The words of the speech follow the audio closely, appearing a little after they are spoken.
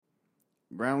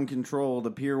Ground control to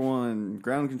Pier 1.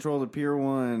 Ground control to Pier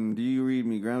 1. Do you read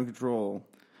me? Ground control.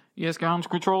 Yes, ground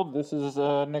control. This is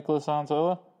Nicholas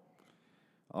Valenzuela.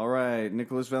 All right,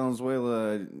 Nicholas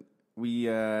Valenzuela. We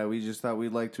just thought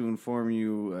we'd like to inform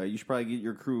you. You should probably get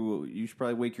your crew. You should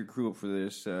probably wake your crew up for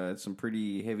this. It's some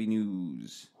pretty heavy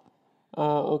news.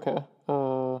 Okay.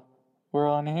 We're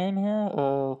on here in here.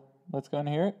 Let's go and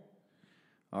hear it.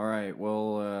 All right.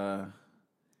 Well,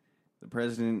 the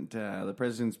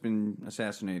president's been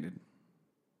assassinated.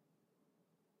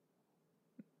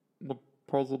 The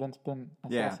president's been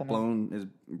assassinated. His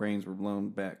brains were blown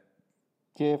back.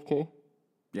 JFK.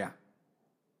 Yeah.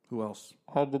 Who else?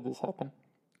 How did this happen?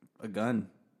 A gun.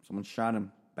 Someone shot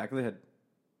him. Back of the head.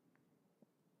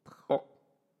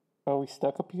 Are we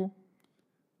stuck up here?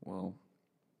 Well,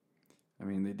 I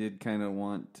mean, they did kind of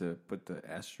want to put the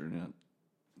astronaut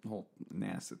whole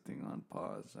NASA thing on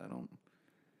pause.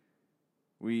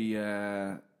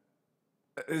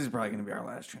 This is probably going to be our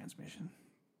last transmission.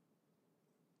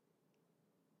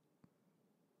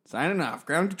 Signing off.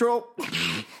 Ground control.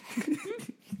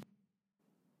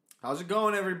 How's it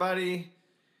going, everybody?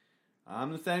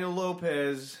 I'm Nathaniel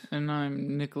Lopez. And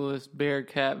I'm Nicholas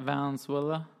Bearcat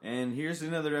Valenzuela. And here's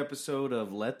another episode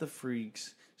of Let the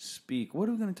Freaks Speak. What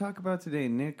are we going to talk about today,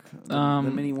 Nick? The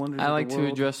many wonders I of like the to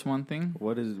world? address one thing.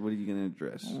 What are you going to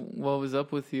address? What was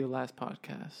up with your last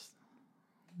podcast?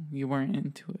 You weren't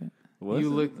into it. Was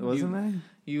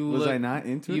I not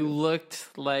into it? You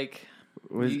looked like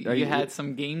you had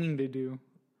some gaming to do.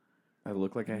 I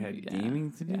look like I had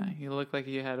gaming to do? Yeah, you look like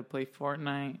you had to play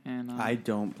Fortnite. And I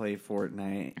don't play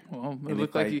Fortnite. Well, it and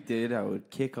looked if like I you did, I would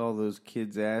kick all those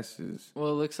kids' asses. Well,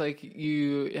 it looks like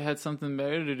you had something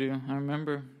better to do. I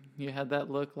remember you had that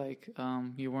look like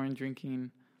you weren't drinking.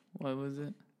 What was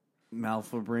it?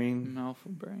 Malphabrain.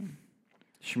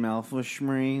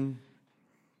 Schmalpha-schmain.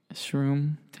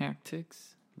 Shroom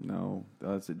tactics. No,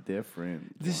 that's a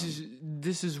different. This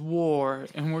is war,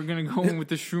 and we're gonna go in with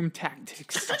the shroom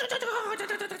tactics.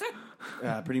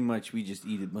 Pretty much, we just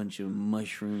eat a bunch of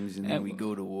mushrooms and then we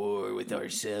go to war with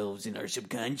ourselves and our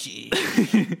subconscious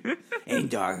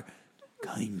and our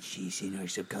conscious and our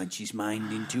subconscious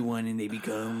mind into one, and they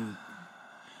become.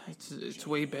 It's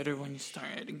way better when you start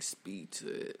adding speed to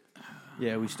it.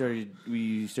 Yeah, we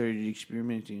started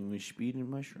experimenting with speed and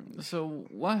mushrooms. So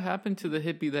what happened to the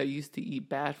hippie that used to eat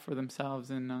bad for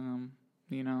themselves and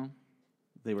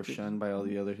They were shunned by all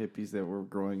the other hippies that were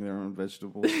growing their own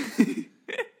vegetables.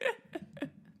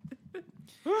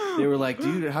 They were like,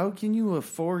 dude, how can you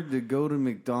afford to go to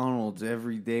McDonald's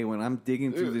every day when I'm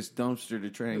digging through this dumpster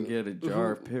to try and get a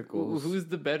jar of pickles? Who's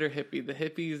the better hippie? The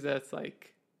hippies that's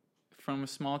like from a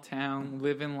small town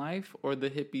living life, or the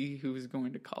hippie who's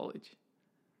going to college?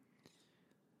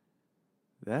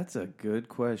 That's a good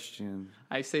question.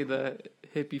 I say the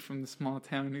hippie from the small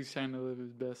town who's trying to live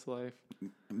his best life.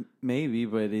 Maybe,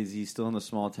 but is he still in the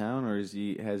small town, or has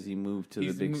he moved to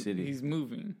the big city? He's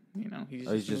moving.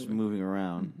 He's just moving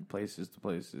around places to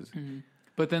places. Mm-hmm.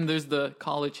 But then there's the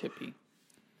college hippie.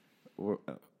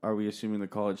 Are we assuming the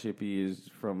college hippie is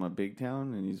from a big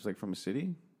town and he's like from a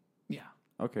city? Yeah.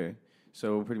 Okay,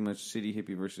 so pretty much city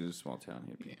hippie versus small town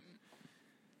hippie. Yeah.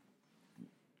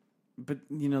 But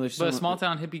there's a small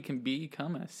town hippie can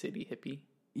become a city hippie.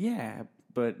 Yeah,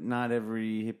 but not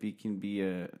every hippie can be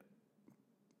a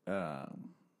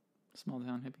small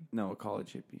town hippie. No, a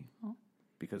college hippie. Oh.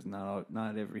 Because not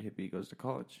every hippie goes to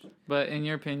college. But in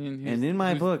your opinion, and in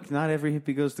my book, not every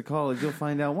hippie goes to college. You'll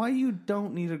find out why you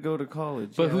don't need to go to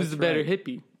college. But who's the better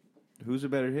hippie? Who's a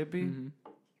better hippie? Mm-hmm.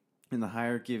 In the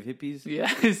hierarchy of hippies?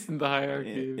 Yes, in the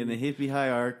hierarchy. In the hippie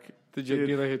hierarchy. The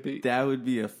jugular hippie. That would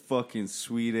be a fucking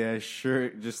sweet ass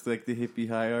shirt, just like the hippie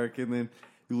hierarchy, and then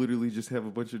you literally just have a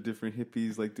bunch of different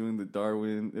hippies like doing the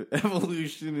Darwin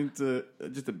evolution into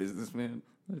just a businessman.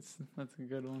 That's a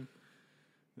good one.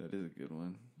 That is a good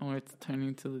one. Or it's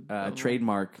turning to the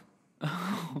trademark.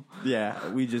 Yeah,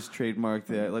 we just trademarked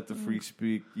that. Let the freak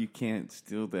speak. You can't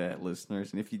steal that,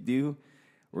 listeners. And if you do,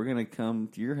 we're gonna come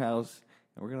to your house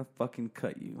and we're gonna fucking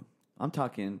cut you. I'm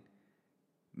talking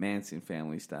Manson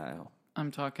family style. I'm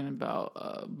talking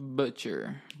about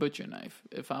butcher knife.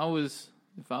 If I was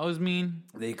mean,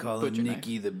 they call him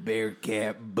Nicky the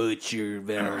Bearcat Butcher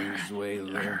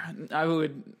Valenzuela. I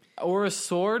would, or a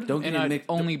sword, I'd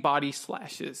only body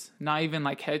slashes, not even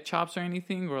like head chops or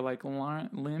anything, or like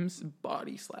limbs,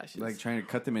 body slashes. Like trying to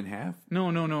cut them in half?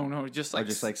 No. Just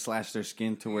like slash their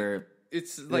skin to where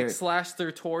it's like slash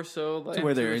their torso, like, to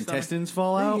where their intestines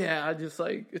fall out. Yeah, just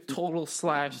like a total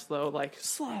slash though, like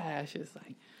slash is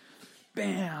like.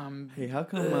 Bam! Hey, how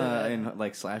come in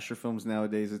like slasher films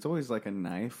nowadays it's always like a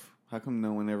knife? How come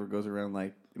no one ever goes around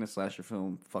like in a slasher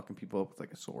film fucking people up with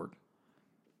like a sword?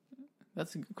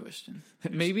 That's a good question.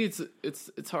 Maybe it's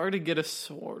hard to get a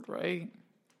sword, right?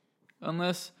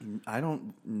 Unless I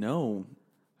don't know.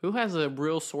 Who has a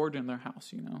real sword in their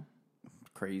house?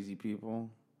 Crazy people.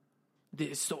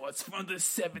 This sword's from the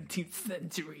 17th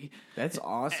century. That's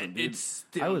awesome, dude.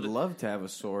 I would love to have a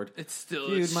sword. It's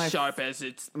still as sharp as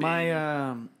it's been.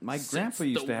 My grandpa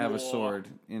used to have a sword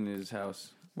in his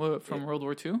house. What, from World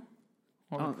War II?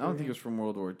 I don't think it was from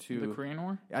World War II. The Korean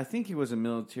War? I think it was a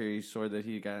military sword that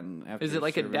he had gotten after. Is it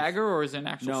like service. A dagger or is it an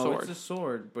actual sword? No, it's a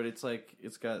sword, but it's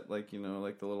got like the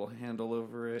little handle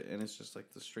over it, and it's just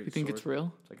like the straight. You think sword. It's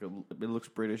real? It's like it looks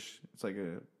British. It's like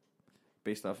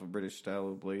based off a British style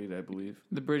of blade, I believe.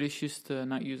 The British used to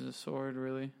not use a sword,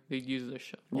 really. They'd use a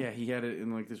shovel. Yeah, he had it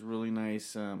in like this really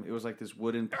nice. It was like this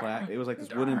wooden plaque. It was like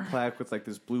this wooden plaque with like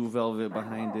this blue velvet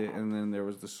behind it, and then there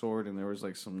was the sword, and there was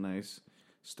like some nice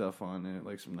stuff on it,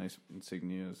 like some nice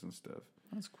insignias and stuff.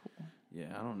 That's cool.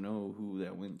 Yeah, I don't know who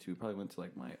that went to. Probably went to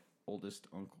like my oldest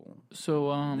uncle.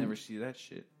 So never see that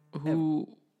shit. Who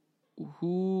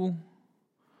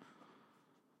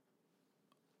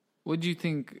what'd you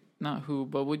think, not who,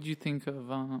 but what'd you think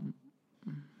of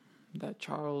that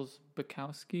Charles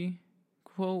Bukowski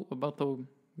quote about the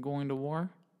going to war?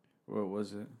 What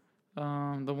was it?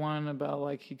 The one about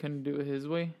like he couldn't do it his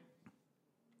way.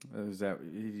 Did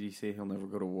he say he'll never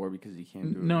go to war because he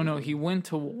can't do it? No, he went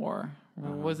to war.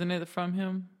 Wasn't it from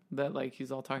him that like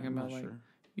he's all talking about like? Sure.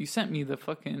 You sent me the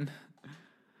fucking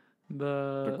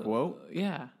the quote.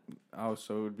 Yeah. Oh,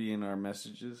 so it would be in our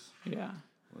messages. Yeah.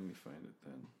 Let me find it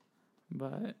then.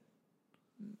 But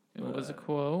it was a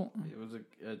quote. It was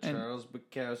a Charles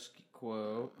Bukowski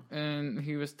quote, and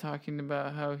he was talking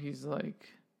about how he's like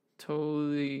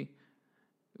totally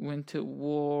went to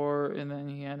war, and then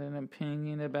he had an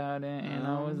opinion about it, and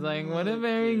I was like, what a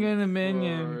very good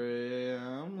opinion.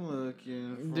 I'm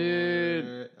looking for Dude.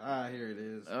 it. Here it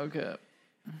is. Okay.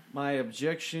 My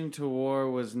objection to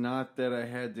war was not that I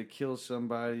had to kill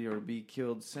somebody or be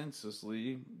killed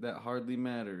senselessly. That hardly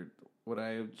mattered. What I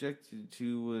objected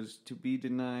to was to be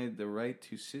denied the right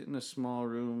to sit in a small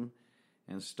room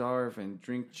and starve and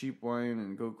drink cheap wine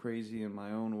and go crazy in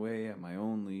my own way at my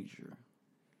own leisure.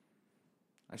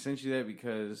 I sent you that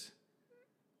because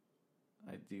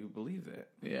I do believe that.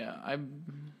 Yeah,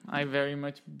 I very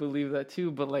much believe that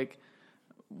too, but like,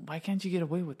 why can't you get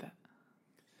away with that?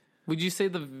 Would you say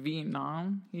the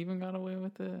Vietnam even got away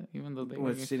with it, even though they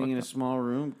were sitting in a small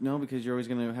room? No, because you're always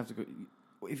going to have to go.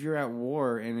 If you're at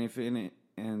war, and if in it,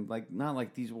 and like not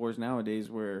like these wars nowadays,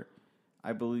 where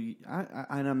I believe,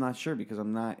 I'm not sure because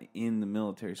I'm not in the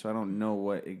military, so I don't know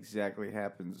what exactly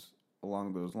happens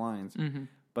along those lines. Mm-hmm.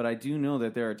 But I do know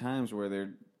that there are times where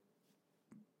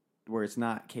it's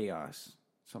not chaos.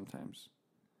 Sometimes,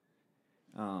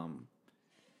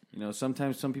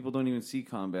 sometimes some people don't even see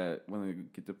combat when they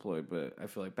get deployed. But I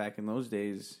feel like back in those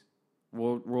days,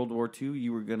 World War II,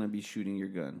 you were gonna be shooting your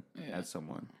gun at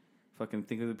someone. Fucking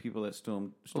think of the people that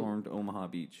stormed Omaha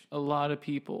Beach. A lot of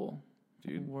people,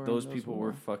 dude. Those people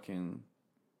were fucking.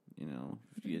 You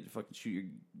had to fucking shoot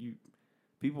your.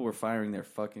 People were firing their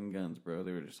fucking guns, bro.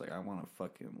 They were just like, I want to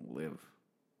fucking live.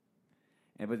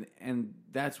 And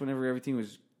that's whenever everything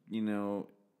was,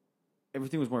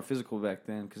 everything was more physical back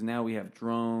then. Because now we have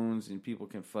drones and people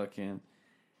can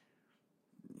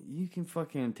you can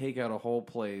fucking take out a whole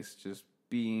place just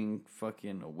being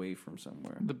fucking away from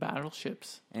somewhere. The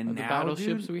battleships. And the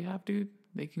battleships we have, dude,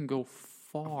 they can go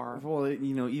far. Well,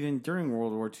 even during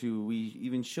World War II, we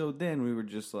even showed then, we were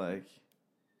just like,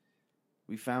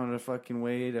 we found a fucking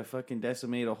way to fucking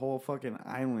decimate a whole fucking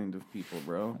island of people,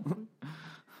 bro.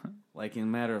 Like in a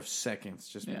matter of seconds,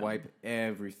 just wipe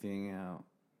everything out.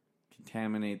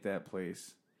 Contaminate that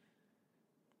place.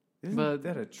 Isn't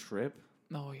that a trip?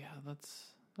 Oh, yeah,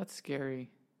 that's scary.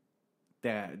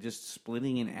 That just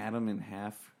splitting an atom in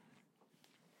half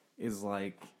is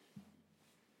like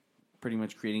pretty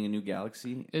much creating a new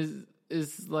galaxy.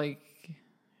 Is like,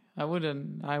 I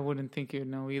wouldn't think you'd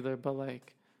know either, but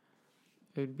like,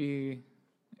 it would be,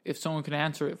 if someone could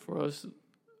answer it for us.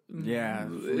 Yeah.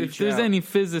 If there's any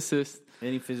physicist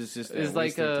that is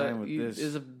like time with this.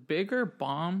 Is a bigger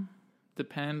bomb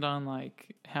depend on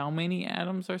like how many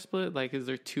atoms are split? Like, is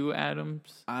there 2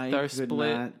 atoms that are split?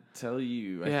 I could not tell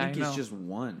you. I think it's just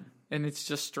one. And it's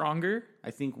just stronger?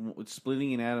 I think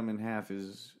splitting an atom in half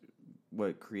is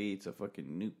what creates a fucking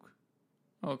nuke.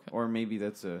 Okay. Or maybe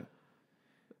that's a...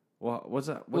 Well, what's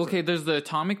that? There's the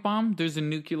atomic bomb, there's the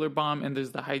nuclear bomb, and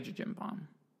there's the hydrogen bomb.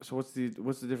 So what's the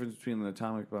difference between the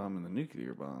atomic bomb and the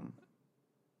nuclear bomb?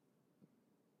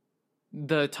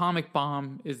 the atomic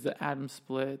bomb is the atom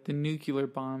split. The nuclear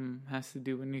bomb has to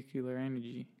do with nuclear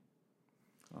energy.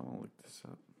 I'm gonna look this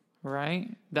up.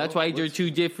 Right? That's why they're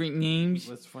two different names.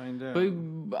 Let's find out.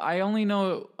 But I only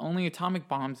know atomic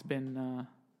bombs been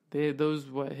those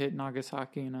what hit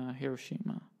Nagasaki and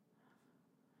Hiroshima.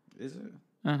 Is it?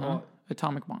 Oh.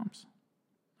 Atomic bombs.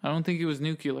 I don't think it was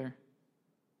nuclear.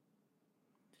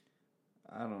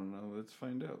 I don't know. Let's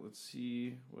find out. Let's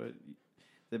see what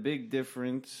the big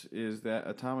difference is. That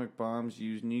atomic bombs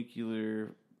use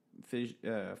nuclear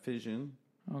fission.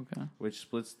 Okay. Which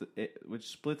splits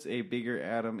a bigger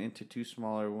atom into two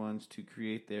smaller ones to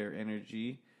create their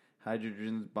energy.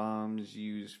 Hydrogen bombs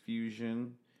use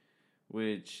fusion,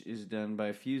 which is done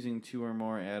by fusing two or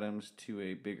more atoms to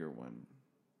a bigger one.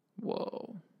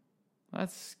 Whoa.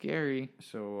 That's scary.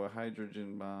 So a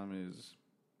hydrogen bomb is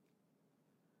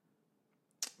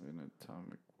an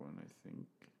atomic one, I think.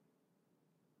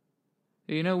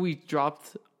 You know, we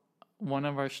dropped one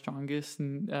of our strongest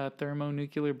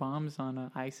thermonuclear bombs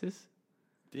on ISIS.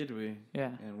 Did we?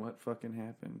 Yeah. And what fucking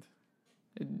happened?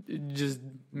 It just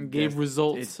gave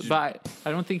results. But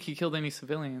I don't think he killed any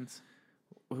civilians.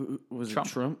 Was Trump.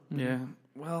 It Trump? Mm-hmm. Yeah.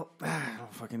 Well, I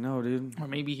don't fucking know, dude. Or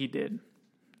maybe he did.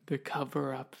 The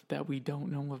cover-up that we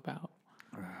don't know about.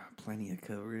 Plenty of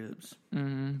cover-ups.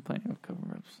 Plenty of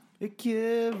cover-ups. A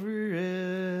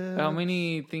cover-up. How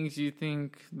many things do you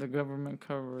think the government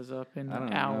covers up in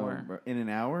an hour? Know. In an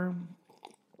hour?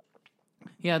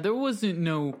 Yeah, there wasn't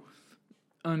no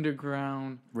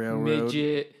underground railroad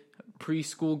midget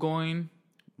preschool going.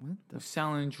 What the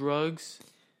selling drugs.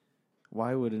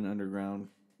 Why would an underground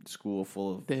school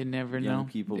full of they never young know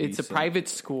people it's a private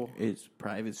school? It's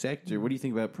private sector. What do you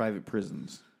think about private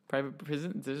prisons? Private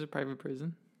prison? There's a private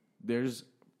prison. There's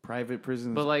private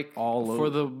prisons, but like all for over.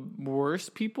 the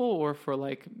worst people, or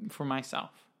for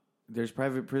myself. There's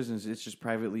private prisons. It's just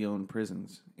privately owned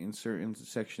prisons in certain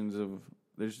sections of.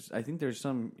 I think there's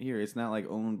some here. It's not like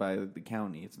owned by the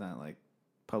county. It's not like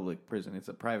public prison. It's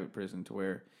a private prison to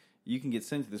where you can get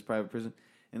sent to this private prison.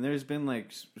 And there's been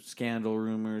like scandal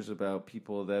rumors about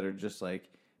people that are just like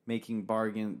making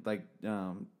bargain, like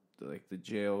the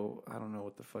jail. I don't know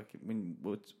what the fuck.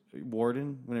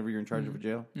 Warden? Whenever you're in charge of a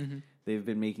jail, they've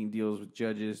been making deals with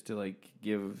judges to like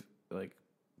give like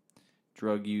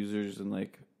drug users and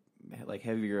like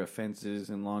heavier offenses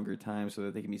and longer time so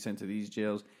that they can be sent to these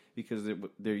jails because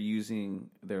they're using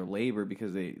their labor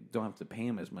because they don't have to pay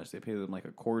them as much. They pay them like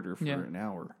a quarter for an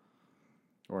hour.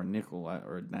 Or a nickel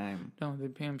or a dime. No, they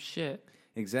pay him shit.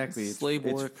 Exactly. It's slave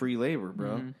work. It's free labor,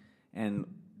 bro. And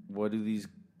what do these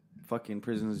fucking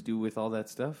prisons do with all that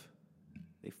stuff?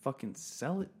 They fucking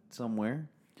sell it somewhere.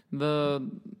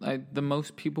 The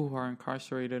most people who are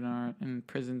incarcerated in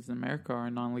prisons in America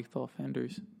are non-lethal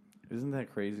offenders. Isn't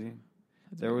that crazy?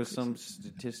 There was some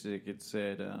statistic. It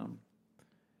said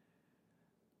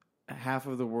half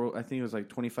of the world, I think it was like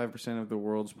 25% of the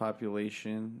world's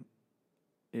population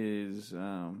is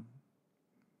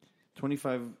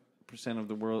 25% of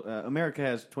the world. America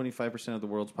has 25% of the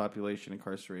world's population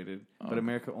incarcerated, but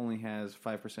America only has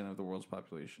 5% of the world's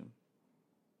population.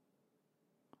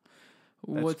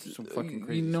 What's some fucking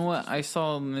crazy? You know what? I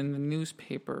saw in the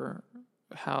newspaper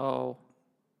how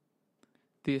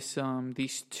these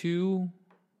two,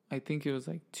 I think it was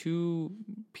like two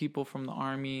people from the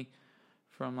army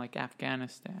from like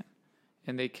Afghanistan,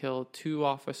 and they killed two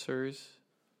officers.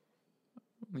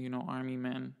 Army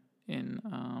men in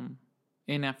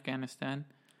Afghanistan.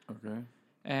 Okay.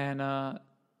 And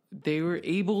they were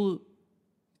able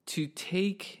to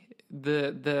take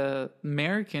the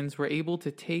Americans were able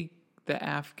to take the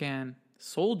Afghan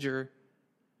soldier,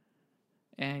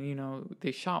 and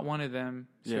they shot one of them,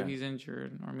 so he's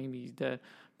injured or maybe he's dead.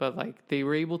 But like they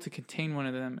were able to contain one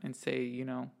of them and say,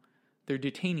 they're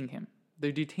detaining him.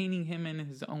 They're detaining him in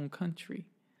his own country.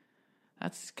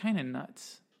 That's kind of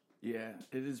nuts. Yeah,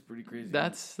 it is pretty crazy.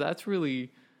 That's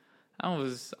really that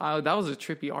was a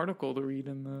trippy article to read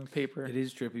in the paper. It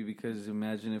is trippy because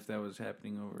imagine if that was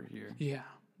happening over here. Yeah,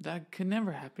 that could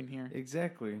never happen here.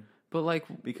 Exactly.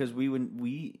 But because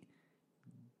we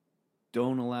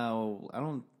don't allow. I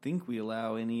don't think we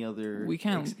allow any other. We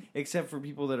can't except for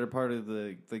people that are part of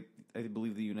I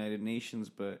believe the United Nations,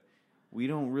 but we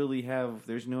don't really have.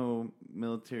 There's no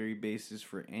military bases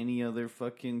for any other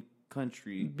fucking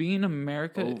country. Being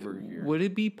America over here. Would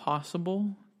it be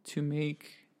possible to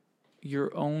make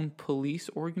your own police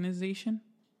organization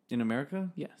in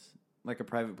America? Yes. Like a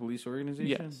private police organization?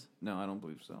 Yes. No, I don't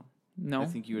believe so. No. I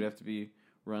think you would have to be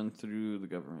run through the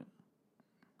government.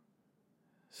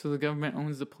 So the government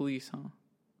owns the police, huh?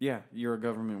 Yeah, you're a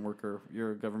government worker.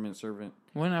 You're a government servant.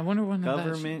 I wonder when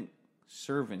government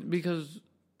servant. Because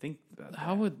think about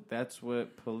How that. would... That's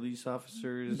what police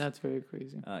officers, That's very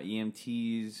crazy.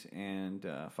 EMTs, and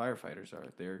firefighters are.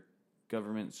 They're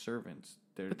government servants.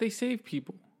 But they save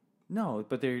people. No,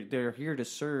 but they're here to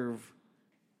serve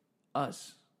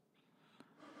us.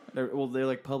 They're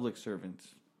like public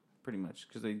servants, pretty much,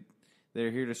 because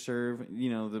they're here to serve. You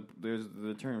know, there's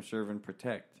the term serve and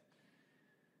protect,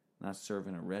 not serve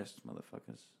and arrest,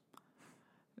 motherfuckers.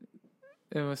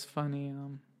 It was funny.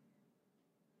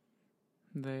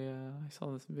 I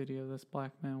saw this video. This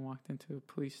black man walked into a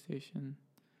police station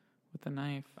with a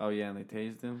knife. Oh yeah, and they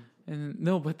tased him. And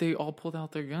no, but they all pulled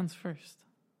out their guns first.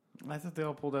 I thought they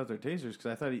all pulled out their tasers because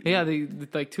I thought they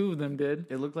like two of them did.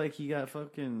 It looked like he got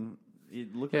fucking.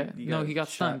 It looked Yeah, like he got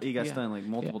stunned. He got stunned like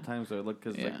multiple times. So it looked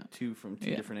because Yeah. like two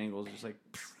different angles. Just like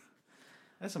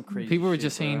that's some crazy. People were shit,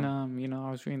 just bro. saying,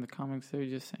 I was reading the comics. They were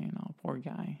just saying, "Oh, poor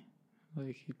guy,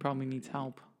 like he probably needs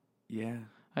help." Yeah.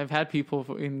 I've had people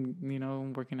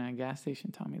working at a gas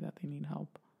station tell me that they need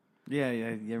help. Yeah.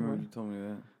 I remember you told me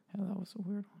that. Yeah, that was a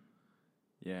weird one.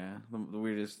 Yeah, the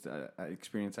weirdest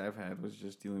experience I've had was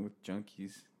just dealing with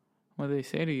junkies. What did they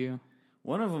say to you?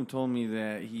 One of them told me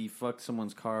that he fucked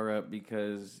someone's car up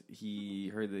because he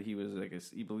heard that he was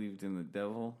he believed in the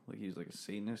devil, like he was like a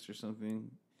Satanist or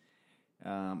something.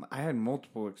 I had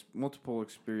multiple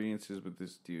experiences with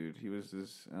this dude. He was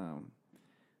this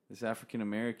African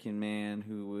American man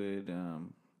who would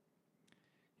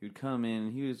come in.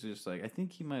 And he was just like, I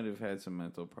think he might have had some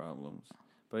mental problems,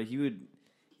 but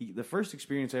the first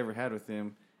experience I ever had with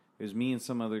him, it was me and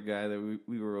some other guy that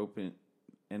we were open,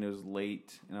 and it was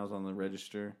late, and I was on the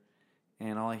register,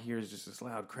 and all I hear is just this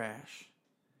loud crash,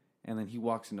 and then he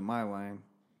walks into my line,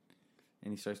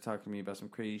 and he starts talking to me about some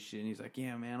crazy shit, and he's like,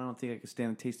 yeah, man, I don't think I can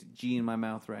stand the taste of G in my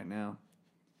mouth right now.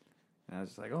 And I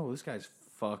was just like, oh, this guy's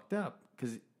fucked up,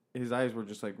 because his eyes were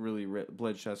just like really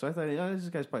bloodshot, so I thought, oh, this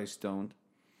guy's probably stoned.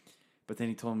 But then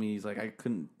he told me, he's like, I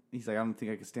don't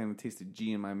think I can stand the taste of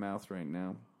G in my mouth right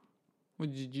now.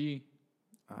 What'd you G?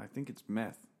 I think it's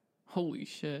meth. Holy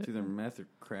shit. It's either meth or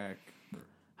crack.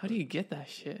 How do you get that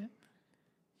shit?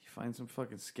 You find some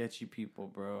fucking sketchy people,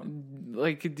 bro.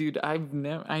 Like, dude, I've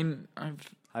never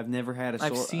had a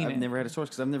source. I've never had a source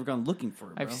because I've never gone looking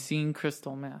for it, bro. I've seen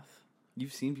crystal meth.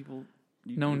 You've seen people?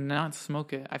 Not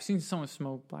smoke it. I've seen someone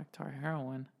smoke black tar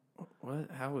heroin. What?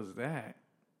 How was that?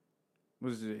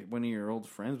 Was it one of your old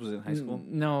friends? Was it in high school?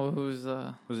 No, it was...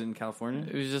 was it in California?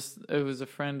 It was a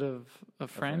friend of a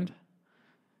friend.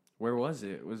 Where was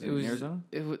it? Was it in Arizona?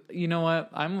 You know what?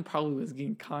 I probably was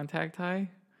getting contact high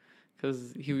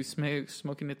because he was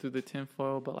smoking it through the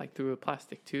tinfoil, but like through a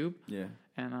plastic tube. Yeah.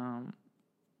 And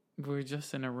we were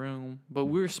just in a room, but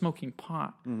we were smoking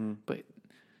pot, but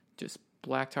just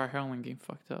black tar heroin getting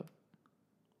fucked up.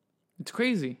 It's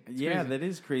crazy. It's crazy. That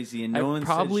is crazy. And no one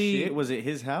said shit. Was it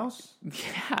his house?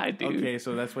 Yeah, dude. Okay,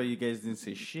 so that's why you guys didn't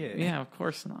say shit. Yeah, of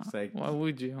course not. It's like, why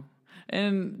would you?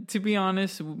 And to be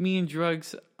honest, me and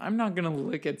drugs, I'm not going to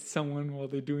look at someone while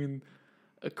they're doing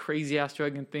a crazy ass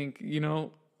drug and think,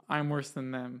 I'm worse than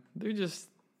them. They're just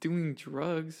doing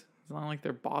drugs. It's not like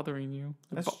they're bothering you.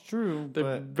 That's true.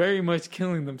 They're very much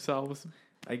killing themselves.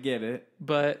 I get it.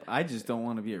 But I just don't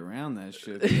want to be around that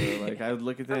shit. Though. Like, I would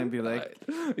look at that and be like...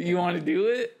 You want to do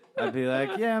it? I'd be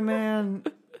like, yeah, man.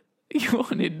 You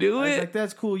want to do it? Like,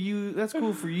 that's cool. That's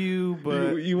cool for you,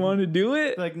 but... You want to do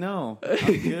it? Like, no.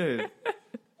 I'm good.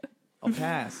 I'll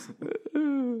pass.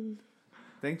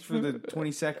 Thanks for the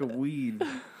 20 sack of weed.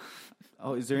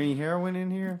 Oh, is there any heroin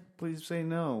in here? Please say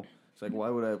no. It's like, why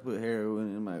would I put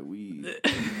heroin in my weed?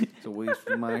 It's a waste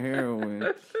of my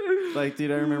heroin. Like, dude,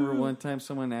 I remember one time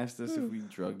someone asked us if we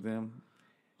drugged them.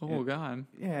 Oh, God.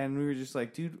 Yeah, and we were just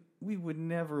like, dude, we would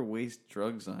never waste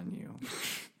drugs on you.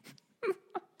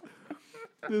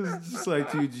 It was just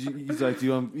like, dude, he's like,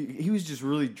 dude, he was just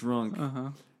really drunk. Uh-huh.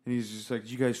 And he's just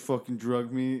like, you guys fucking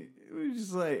drug me. We were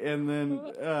just like, and then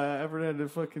Everett had to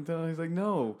fucking tell him, he's like,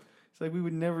 no. It's like, we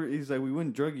would never, he's like, we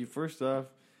wouldn't drug you first off.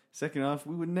 Second off,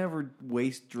 we would never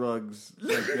waste drugs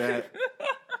like that.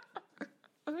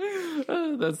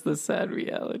 That's the sad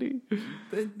reality.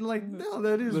 No,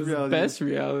 that is That's reality. The best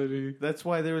reality. That's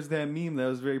why there was that meme that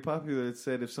was very popular that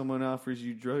said, if someone offers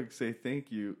you drugs, say thank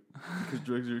you. Because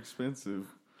drugs are expensive.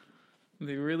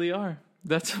 They really are.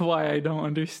 That's why I don't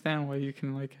understand why you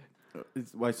can like...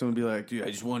 It's why someone be like, dude,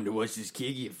 I just wanted to watch this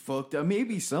kid get fucked up.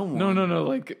 Maybe someone. No.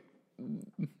 Like,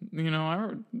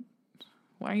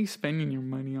 why are you spending your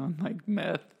money on like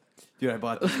meth? Dude, I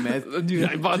bought this meth. Dude,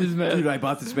 I bought this meth. Dude, I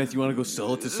bought this meth. You want to go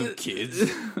sell it to some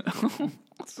kids?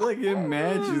 It's like,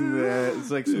 imagine that.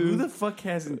 It's like, so who the fuck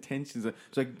has intentions?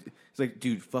 It's like,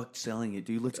 dude, fuck selling it,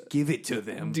 dude. Let's give it to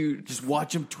them. Dude. Just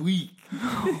watch them tweak.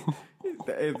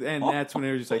 And that's when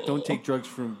they were just like, don't take drugs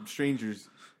from strangers.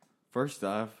 First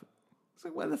off, it's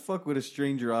like, why the fuck would a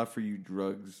stranger offer you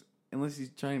drugs unless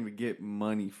he's trying to get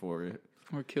money for it?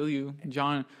 Or kill you.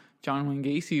 John Wayne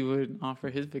Gacy would offer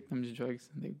his victims drugs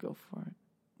and they'd go for it.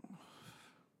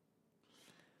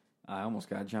 I almost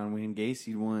got John Wayne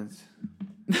Gacy once.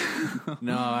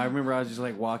 No, I remember I was just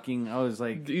like walking. I was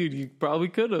like, dude, you probably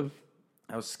could have.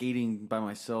 I was skating by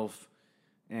myself,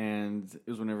 and it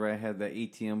was whenever I had that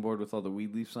ATM board with all the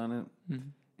weed leaves on it.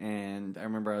 Mm-hmm. And I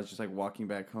remember I was just like walking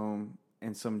back home,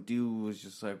 and some dude was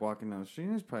just like walking down the street.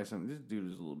 And there's probably something. This dude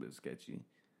was a little bit sketchy,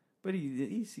 but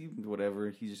he seemed whatever.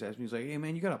 He just asked me, he's like, "Hey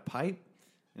man, you got a pipe?"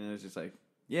 And I was just like,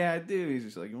 "Yeah, I do." He's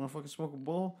just like, "You want to fucking smoke a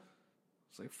bowl?"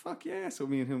 It's like, fuck yeah. So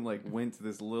me and him like went to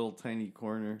this little tiny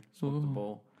corner, smoked the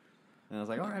bowl. And I was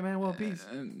like, all right, man, well, peace.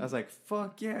 I was like,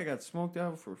 fuck yeah, I got smoked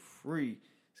out for free.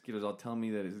 This kid was all telling me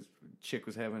that his chick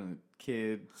was having a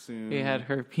kid soon. He had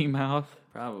herpes mouth.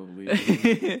 Probably.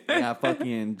 Yeah,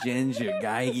 fucking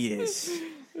gingivitis.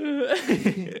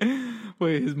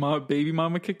 Wait, his baby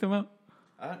mama kicked him out?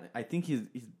 I think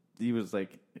he was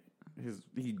like...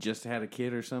 he just had a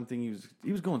kid or something.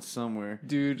 He was going somewhere,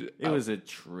 dude. It was a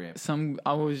trip.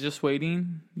 I was just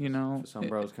waiting, you know, for some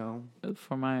brothers come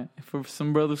for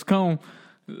some brothers come,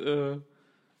 for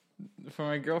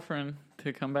my girlfriend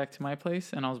to come back to my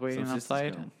place, and I was waiting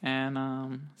outside,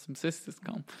 and some sisters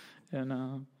come,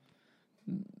 and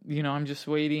you know, I'm just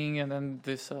waiting, and then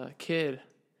this kid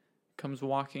comes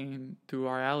walking through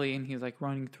our alley, and he's like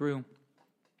running through.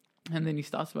 And then he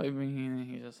stops by me and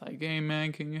he's just like, hey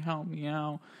man, can you help me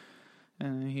out?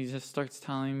 And he just starts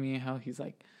telling me how he's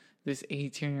like this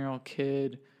 18-year-old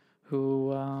kid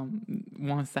who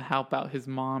wants to help out his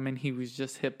mom, and he was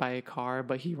just hit by a car,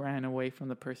 but he ran away from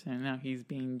the person, and now he's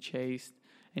being chased,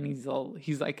 and he's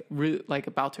like really like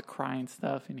about to cry and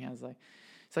stuff, and it's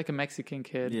like a Mexican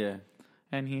kid. Yeah.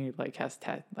 And he like has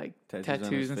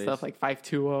tattoos and stuff like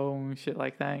 520 and shit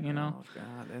like that, you know. Oh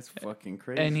god, that's fucking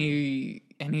crazy.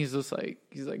 And he's just like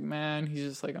man, he's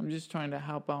just like, I'm just trying to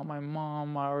help out my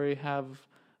mom. I already have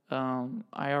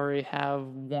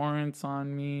warrants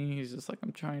on me. He's just like,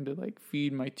 I'm trying to like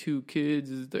feed my 2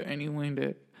 kids. Is there any way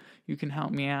that you can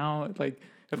help me out? Like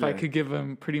if I could give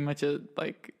him pretty much a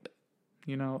like,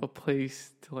 you know, a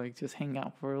place to like just hang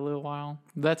out for a little while.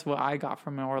 That's what I got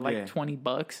from it, or like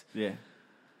 $20. Yeah.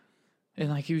 And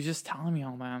like he was just telling me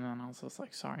all that, and I was just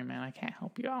like, "Sorry, man, I can't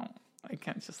help you out. I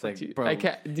can't just let you. Bro, I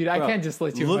can't, dude. I can't just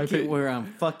let you. Look at where I'm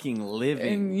fucking living."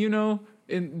 And you know,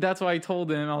 and that's why I told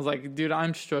him. I was like, "Dude,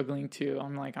 I'm struggling too.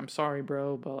 I'm like, I'm sorry,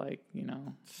 bro, but like, you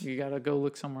know, you gotta go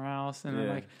look somewhere else." And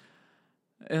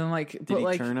then like, did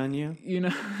he turn on you? You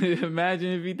know,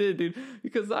 imagine if he did, dude.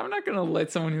 Because I'm not gonna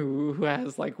let someone who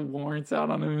has like warrants out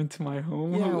on him into my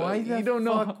home. Yeah, why the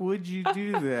fuck would you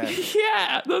do that?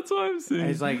 Yeah, that's what I'm saying.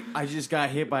 He's like, I just got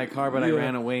hit by a car, but I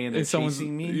ran away, and they're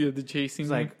chasing me. Yeah, they're chasing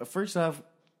me. Like, first off,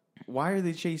 why are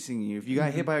they chasing you? If you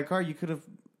got hit by a car, you could have.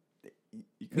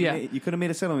 You could have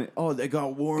made a settlement. Oh, they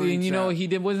got warrants. And you know, he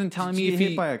wasn't telling me if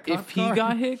he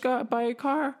got hit by a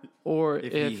car, or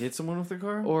if he hit someone with a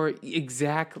car, or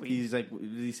exactly. He's like, did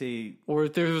he say? Or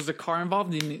if there was a car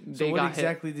involved, and they got hit. What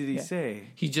exactly did he say?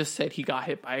 He just said he got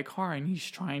hit by a car and he's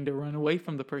trying to run away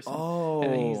from the person. Oh,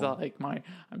 and he's like,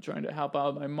 I'm trying to help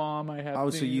out my mom. I have. Oh,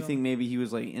 so you think maybe he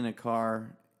was like in a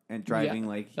car and driving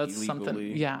like illegally?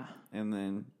 Something. Yeah. And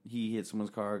then he hit someone's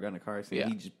car, got in a car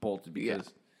accident. He just bolted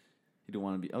because. He didn't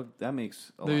want to be. Oh, that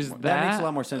makes a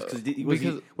lot more sense.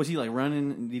 Because was he like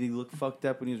running? Did he look fucked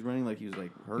up when he was running? Like he was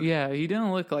like hurt? Yeah, he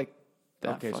didn't look like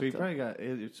that. Okay, so he probably got.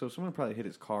 So someone probably hit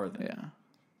his car then. Yeah,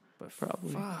 but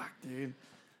probably. Fuck, dude.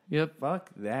 Yep.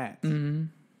 Fuck that. Mm-hmm.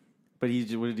 But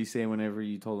what did he say whenever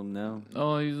you told him no?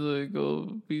 Oh, he's like,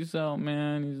 "Oh, peace out,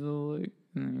 man." He's like,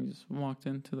 and he just walked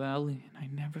into the alley, and I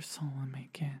never saw him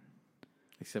again.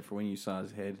 Except for when you saw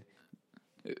his head.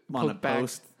 On a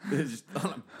post. Just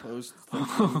on a post.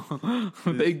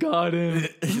 They got him.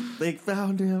 They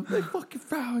found him. They fucking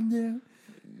found him.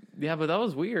 Yeah, but that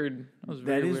was weird.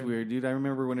 That is weird, dude. I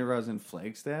remember whenever I was in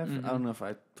Flagstaff, I don't know if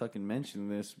I fucking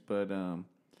mentioned this, but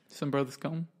some brothers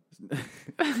come.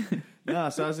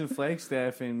 No, so I was in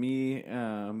Flagstaff, and me,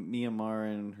 Amar,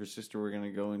 and her sister were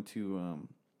gonna go into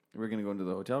the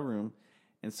hotel room.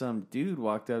 And some dude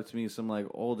walked up to me, some like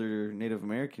older Native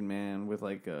American man with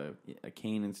like a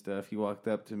cane and stuff. He walked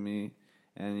up to me,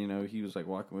 and you know he was like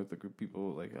walking with a group of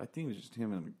people. Like I think it was just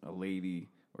him and a lady,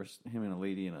 or him and a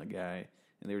lady and a guy.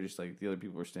 And they were just like the other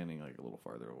people were standing like a little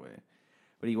farther away.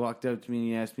 But he walked up to me and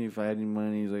he asked me if I had any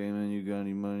money. He's like, "Hey man, you got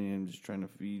any money? I'm just trying to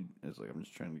feed." I was like, "I'm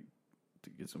just trying to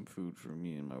get some food for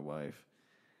me and my wife."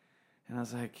 And I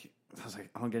was like, I was like,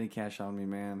 I don't get any cash on me,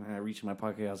 man. And I reached in my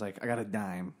pocket. I was like, I got a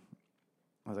dime.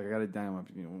 I was like, I got a dime. I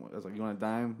was like, you want a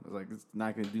dime? I was like, it's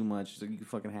not gonna do much. He's like, you can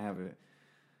fucking have it.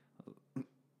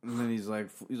 And then he's like,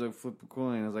 flip a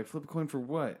coin. I was like, flip a coin for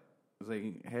what? I was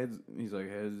like, heads. He's like,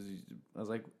 heads. I was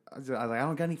like, I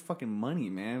don't got any fucking money,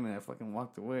 man. And I fucking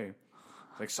walked away.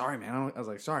 I was like, sorry, man. I was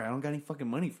like, sorry, I don't got any fucking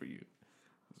money for you.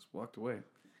 I just walked away.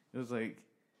 It was like,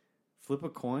 flip a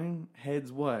coin.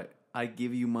 Heads, what? I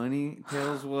give you money.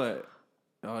 Tails, what?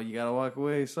 Oh, you gotta walk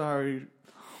away. Sorry.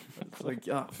 It's like,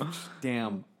 oh,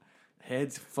 damn.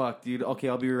 Heads, fuck, dude. Okay,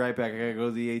 I'll be right back. I gotta go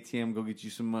to the ATM, go get you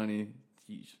some money.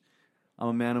 Jeez. I'm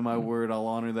a man of my word. I'll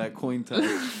honor that coin toss.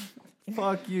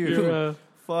 Fuck you.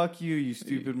 Fuck you, you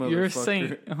stupid motherfucker. You're a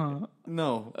saint. Uh-huh.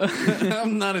 No.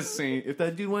 I'm not a saint. If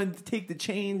that dude wanted to take the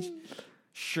change,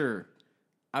 sure.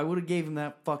 I would have gave him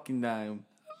that fucking dime.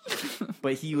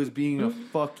 But he was being a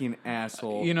fucking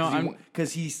asshole. You know,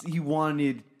 because he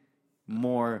wanted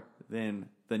more than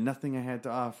the nothing I had to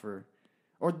offer.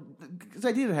 Or, because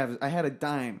I had a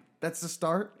dime. That's the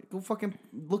start. Go fucking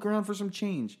look around for some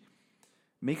change.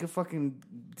 Make a fucking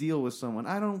deal with someone.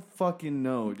 I don't fucking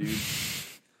know, dude.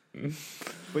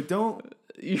 But don't.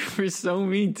 You were so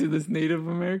mean to this Native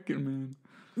American man.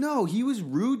 No, he was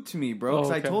rude to me, bro.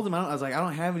 Because okay. I told him, I was like, I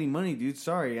don't have any money, dude.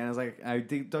 Sorry. And I was like, I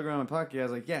dug around my pocket. I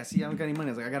was like, yeah, see, I don't got any money.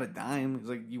 I was like, I got a dime. He's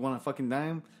like, you want a fucking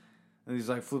dime? And he's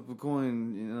like, flip a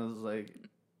coin. You know, I was like,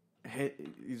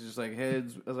 he's just like,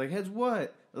 heads. I was like, heads what? I was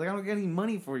like, I don't got any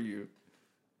money for you.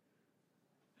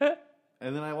 And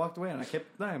then I walked away and I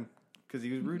kept the dime. Because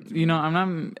he was rude to me. You know, I'm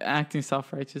not acting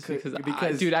self-righteous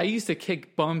because dude, I used to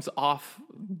kick bums off.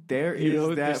 There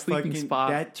is that sleeping fucking spot.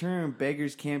 That term,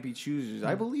 beggars can't be choosers.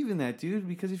 I believe in that, dude.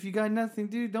 Because if you got nothing,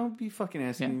 dude, don't be fucking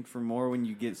asking for more when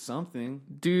you get something.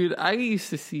 Dude, I used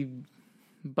to see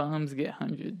bums get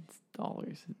 $100.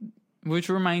 Which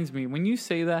reminds me, when you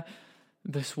say that,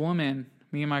 this woman,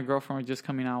 me and my girlfriend were just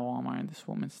coming out of Walmart, and this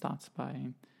woman stops by,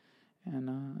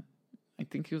 and I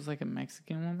think it was like a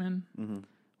Mexican woman. Mm-hmm.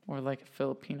 Or like a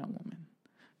Filipino woman.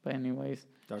 But anyways.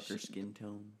 Darker skin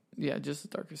tone. Yeah, just a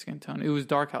darker skin tone. It was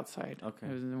dark outside. Okay.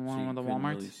 It was in one of the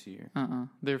Walmarts. Really see her.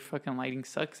 Their fucking lighting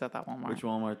sucks at that Walmart. Which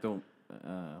Walmart don't...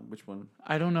 which one?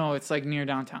 I don't know. It's like near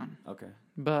downtown. Okay.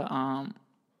 But,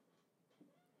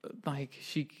 like,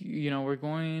 she... You know, we're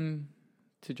going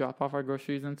to drop off our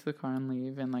groceries into the car and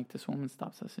leave. And, like, this woman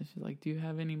stops us and she's like, do you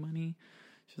have any money?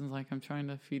 She's like, I'm trying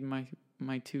to feed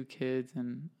my 2 kids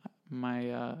and... my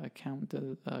account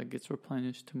gets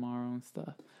replenished tomorrow and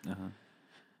stuff. Uh-huh.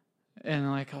 And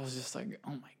like I was just like,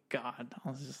 oh my god! I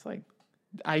was just like,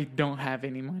 I don't have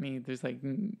any money. There's like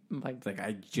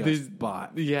I just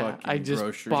bought. Yeah, I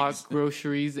just bought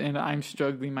groceries and I'm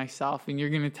struggling myself. And you're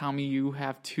gonna tell me you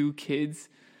have 2 kids?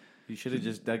 You should have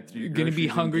just dug through. You're gonna be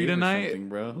hungry tonight,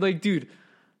 bro. Like, dude,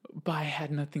 but I had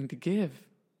nothing to give.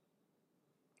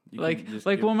 Like,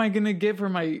 what am I gonna give her?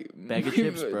 My bag of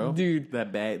chips, bro. Dude,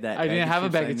 that bag. That I didn't have a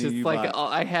bag of chips. Like,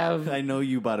 I have. I know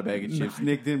you bought a bag of chips.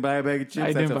 Nick didn't buy a bag of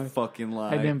chips. That's a fucking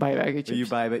lie. I didn't buy a bag of chips. You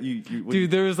buy,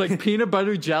 dude. There was like peanut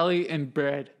butter jelly and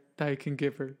bread that I can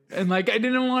give her, and like I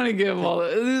didn't want to give all.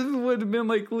 This would have been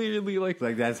like clearly like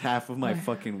that's half of my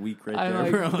fucking week right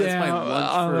there, bro. That's my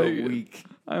lunch for a week.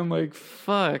 I'm like,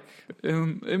 fuck,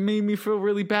 and it made me feel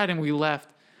really bad, and we left,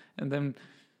 and then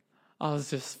I was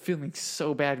just feeling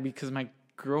so bad because my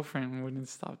girlfriend wouldn't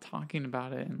stop talking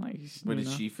about it, and like, but did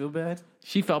she feel bad?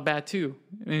 She felt bad too,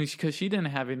 because she didn't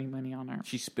have any money on her.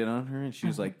 She spit on her, and she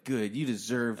was like, "Good, you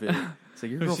deserve it." It's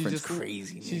like your girlfriend's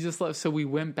crazy. Man. She just left. So we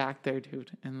went back there,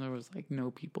 dude, and there was like no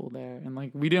people there, and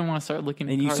like we didn't want to start looking.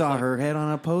 And you saw her head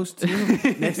on a post too,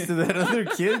 next to that other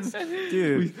kid's,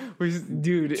 dude.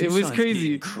 Dude, it was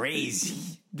crazy,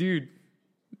 dude.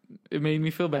 It made me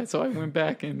feel bad, so I went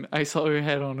back and I saw her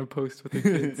head on a post with her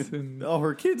kids. And oh,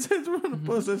 her kids' heads were on a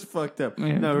post. That's fucked up.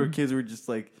 Yeah. No, her kids were just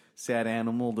like sad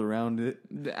animaled around it.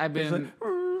 There's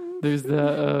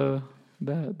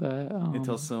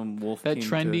until some wolf. That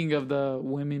trending of the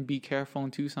women be careful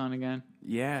in Tucson again.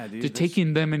 Yeah, dude. They're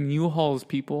taking them in U-Hauls,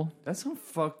 people. That's some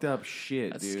fucked up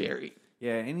shit, That's dude. scary.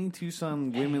 Yeah, any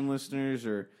Tucson women listeners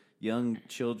or young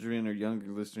children or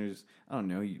younger listeners, I don't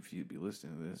know if you'd be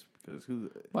listening to this because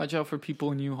watch out for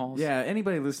people in U-Hauls. Yeah,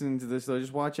 anybody listening to this though,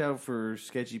 just watch out for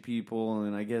sketchy people.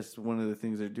 And I guess one of the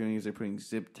things they're doing is they're putting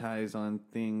zip ties on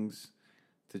things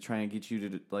to try and get you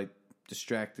to like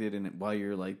distracted, and while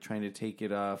you're like trying to take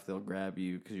it off, they'll grab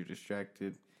you because you're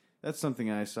distracted. That's something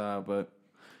I saw, but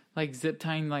like zip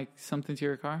tying like something to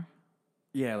your car.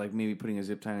 Yeah, like maybe putting a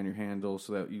zip tie on your handle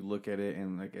so that you look at it,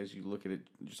 and like as you look at it,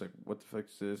 you're just like, what the fuck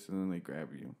is this? And then they grab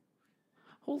you.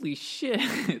 Holy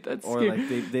shit. That's Or scary.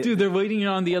 like they Dude, they're waiting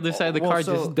on the other side of the car.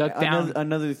 so Just duck down.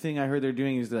 Another thing I heard they're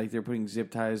doing is like they're putting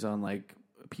zip ties on like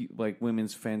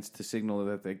women's fence to signal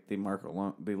that they mark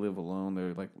alone. They live alone.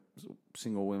 They're like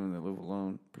single women that live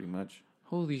alone, pretty much.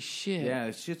 Holy shit.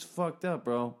 Yeah, shit's fucked up,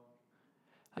 bro.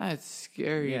 That's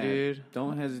scary, dude.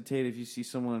 Don't hesitate if you see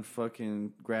someone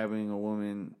fucking grabbing a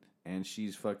woman and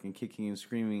she's fucking kicking and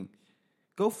screaming.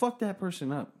 Go fuck that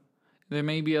person up. There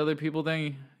may be other people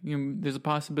there. There's a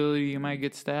possibility you might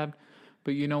get stabbed.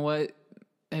 But you know what?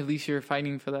 At least you're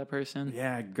fighting for that person.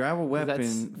 Yeah, grab a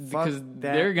weapon. Because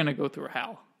they're going to go through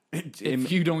hell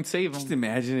if you don't save them. Just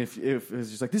imagine if it was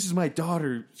just like, this is my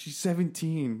daughter. She's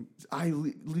 17. I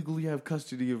legally have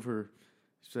custody of her.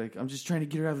 She's like, I'm just trying to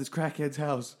get her out of this crackhead's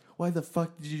house. Why the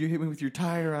fuck did you hit me with your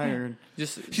tire iron?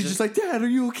 She's just like, Dad, are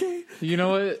you okay? You know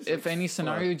what? If any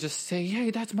scenario, just say, hey,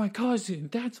 that's my cousin.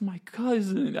 That's my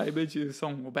cousin. I bet you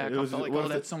someone will back up. Like, oh,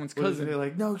 that's someone's cousin. They're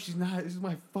like, no, she's not. This is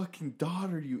my fucking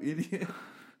daughter, you idiot.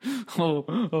 Oh,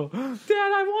 Dad,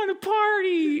 I want to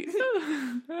party.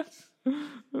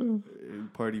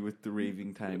 Party with the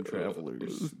Raving Time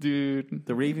Travelers. Dude.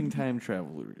 The Raving Time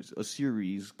Travelers, a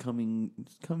series coming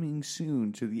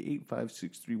soon to the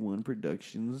 85631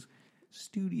 Productions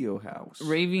studio house.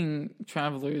 Raving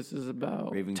Travelers is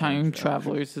about Time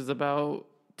Travelers is about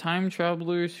time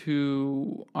travelers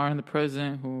who are in the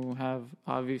present, who have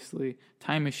obviously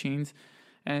time machines,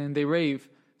 and they rave.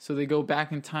 So they go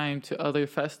back in time to other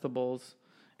festivals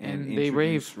and they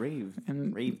rave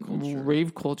and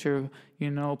rave culture,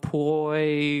 you know,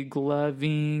 poi,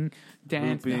 gloving,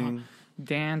 dancing,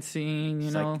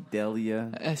 you know,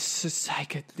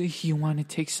 psychedelia. You want to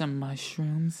take some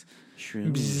mushrooms?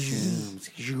 Shrooms.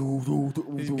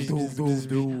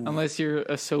 Unless you're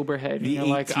a sober head, you're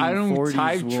like, I don't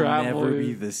time travel. Never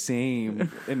be the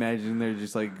same. Imagine they're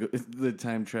just like the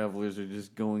time travelers are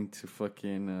just going to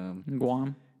fucking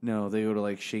Guam. No, they go to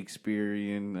like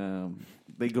Shakespearean.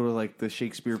 They go to like the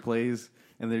Shakespeare plays,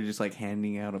 and they're just like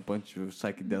handing out a bunch of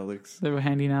psychedelics. They were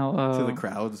handing out to the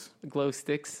crowds glow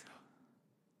sticks.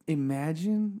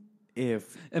 Imagine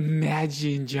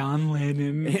John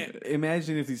Lennon.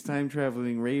 Imagine if these time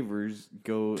traveling ravers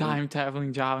go time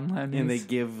traveling John Lennon, and they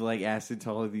give like acid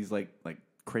to all of these like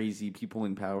crazy people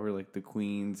in power, like the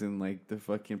queens and like the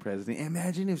fucking president.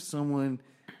 Imagine if someone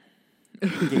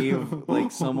gave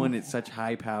like someone at such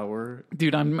high power,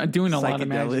 dude. I'm doing a lot of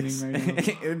imagining right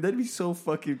now. And that'd be so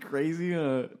fucking crazy.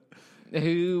 Who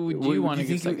would you want to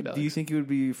get psychedelics? Do you think it would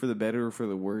be for the better or for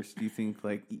the worse? Do you think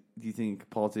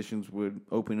politicians would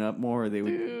open up more, or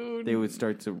they would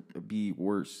start to be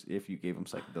worse if you gave them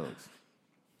psychedelics?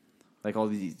 Like all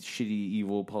these shitty,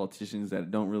 evil politicians that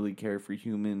don't really care for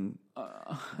human.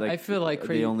 I feel like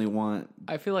they only want.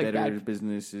 I feel like better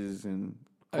businesses and.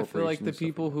 I feel like the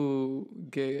people who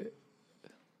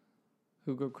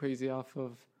go crazy off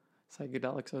of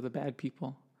psychedelics are the bad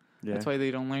people. Yeah. That's why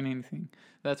they don't learn anything.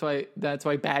 That's why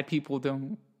bad people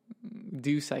don't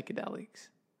do psychedelics.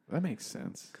 That makes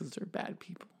sense. Because they're bad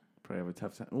people. Probably have a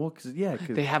tough time. Well, cause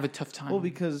they have a tough time. Well,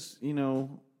 because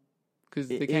because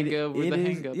they can't get over the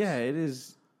hang-ups. Yeah, it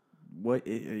is.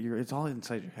 It's all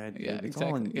inside your head. Yeah, it's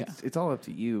exactly. It's all up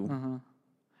to you. Uh-huh.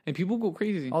 And people go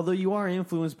crazy. Although you are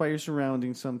influenced by your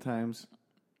surroundings sometimes.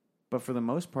 But for the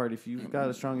most part, if you've got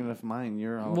a strong enough mind,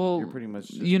 you're pretty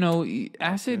much...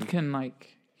 acid can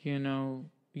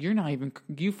you're not even...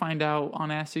 You find out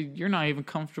on acid, you're not even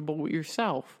comfortable with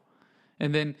yourself.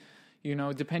 And then,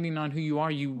 depending on who you are,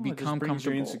 you become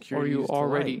comfortable. Or you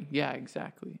already... Yeah,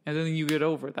 exactly. And then you get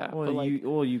over that. Well,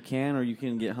 you can, or you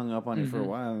can get hung up on it for a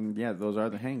while. And yeah, those are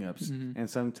the hang-ups. Mm-hmm. And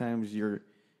sometimes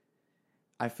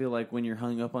I feel like when you're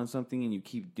hung up on something and you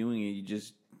keep doing it, you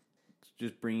just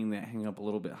bringing that hang up a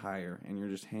little bit higher, and you're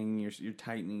just you're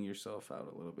tightening yourself out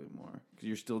a little bit more because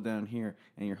you're still down here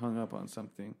and you're hung up on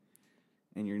something,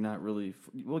 and you're not really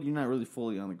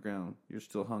fully on the ground. You're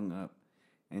still hung up,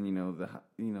 and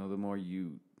the more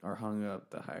you are hung up,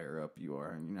 the higher up you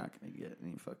are, and you're not going to get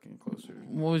any fucking closer.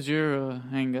 What was your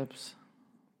hang-ups?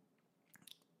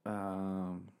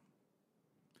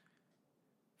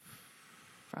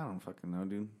 I don't fucking know,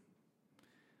 dude.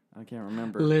 I can't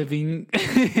remember. Living.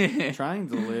 Trying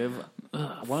to live.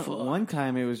 One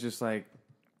time it was just like,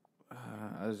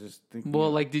 I was just thinking.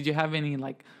 Well, did you have any,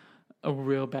 a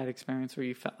real bad experience where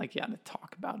you felt like you had to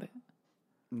talk about it?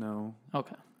 No.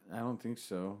 Okay. I don't think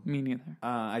so. Me neither.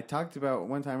 I talked about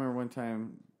one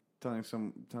time telling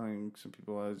some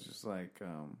people, I was just like,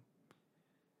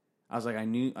 I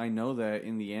know that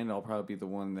in the end I'll probably be the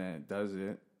one that does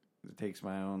it, that takes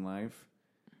my own life.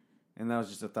 And that was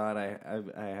just a thought I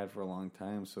had for a long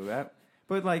time. So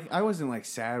But like, I wasn't like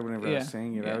sad whenever I was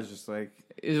saying it. I was just like,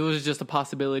 it was just a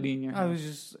possibility in your head. I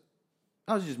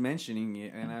was just mentioning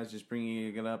it, and I was just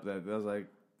bringing it up. That I was like,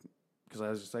 because I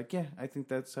was just like, yeah, I think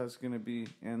that's how it's gonna be,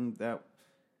 and that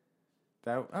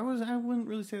I wouldn't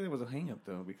really say that was a hang up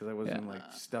though, because I wasn't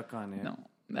like stuck on it. No.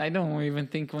 I don't even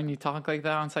think when you talk like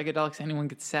that on psychedelics, anyone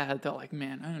gets sad. They're like,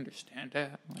 man, I understand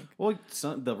that. Like, well,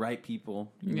 the right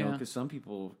people, you know, because some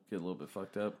people get a little bit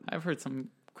fucked up. I've heard some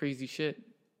crazy shit.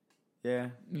 Yeah.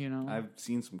 You know? I've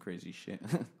seen some crazy shit.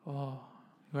 Oh,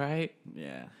 right?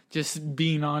 Yeah. Just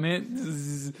being on it,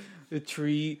 a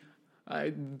tree.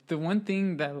 The one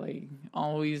thing that, like,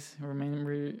 always I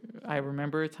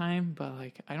remember a time, but,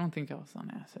 like, I don't think I was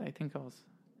on acid. I think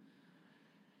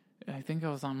I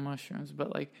was on mushrooms,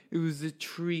 but like it was a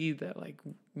tree that like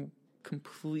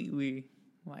completely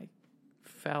like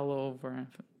fell over and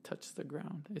touched the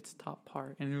ground, its top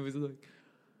part, and it was like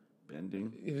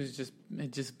bending.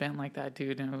 It just bent like that,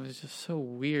 dude, and it was just so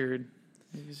weird.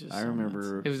 It was just.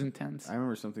 Nuts. It was intense. I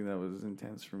remember something that was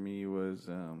intense for me was.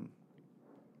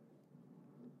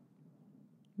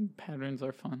 Patterns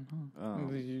are fun, huh? Oh.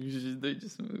 They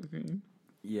just move me.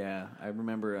 Yeah, I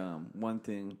remember one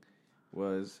thing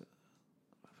was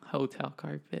hotel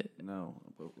carpet. No,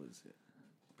 what was it?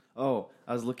 Oh,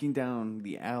 I was looking down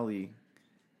the alley,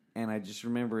 and I just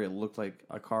remember it looked like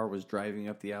a car was driving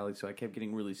up the alley, so I kept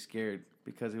getting really scared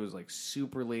because it was like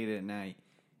super late at night,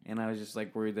 and I was just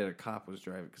like worried that a cop was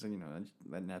driving because, you know,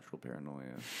 that natural paranoia.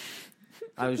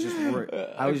 I was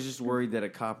just worried that a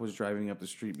cop was driving up the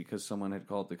street because someone had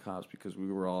called the cops because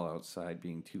we were all outside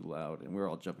being too loud, and we were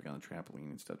all jumping on the trampoline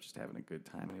and stuff, just having a good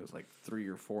time, and it was like 3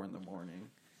 or 4 in the morning.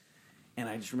 And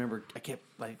I just remember I kept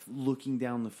like looking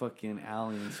down the fucking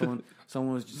alley, and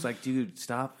someone was just like, "Dude,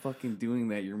 stop fucking doing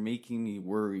that. You're making me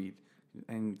worried."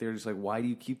 And they're just like, "Why do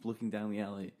you keep looking down the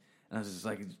alley?" And I was just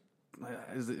like,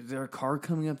 "Is there a car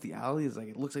coming up the alley?" It's like,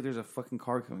 it looks like there's a fucking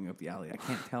car coming up the alley. I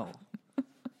can't tell.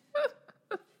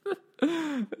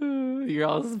 You're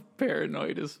all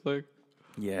paranoid as fuck.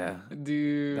 Yeah,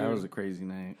 dude, that was a crazy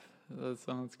night. That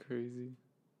sounds crazy.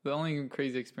 The only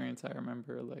crazy experience I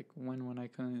remember, like when I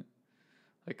couldn't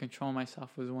like control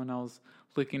myself, was when I was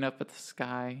looking up at the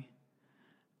sky.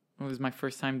 It was my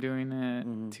first time doing it.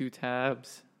 Mm-hmm. 2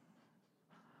 tabs.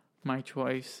 My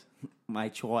choice. My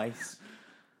choice.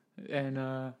 And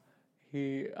I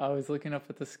was looking up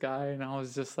at the sky, and I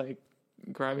was just like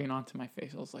grabbing onto my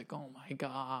face. I was like, oh my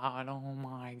god.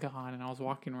 And I was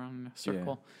walking around in a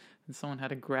circle, and someone had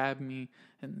to grab me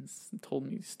and told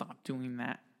me to stop doing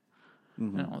that.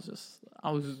 Mm-hmm. And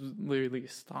I was literally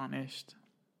astonished.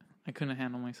 I couldn't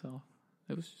handle myself.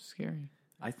 It was just scary.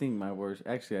 I think my worst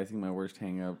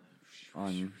hang up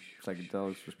on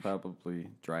psychedelics was probably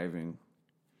driving.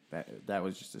 That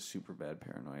was just a super bad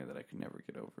paranoia that I could never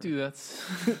get over. Dude, that's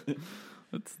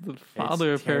the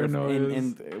father of paranoia.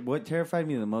 And what terrified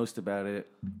me the most about it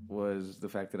was the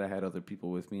fact that I had other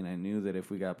people with me, and I knew that if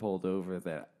we got pulled over,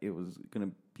 that it was going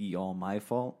to be all my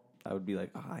fault. I would be like,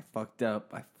 oh, I fucked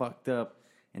up,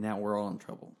 and now we're all in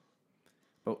trouble.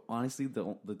 But honestly,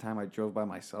 the time I drove by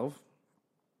myself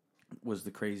was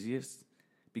the craziest,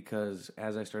 because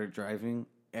as I started driving,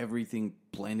 everything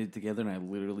blended together, and I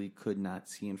literally could not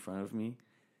see in front of me.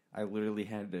 I literally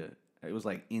had to, it was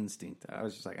like instinct. I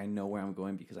was just like, I know where I'm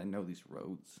going because I know these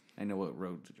roads. I know what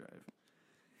road to drive.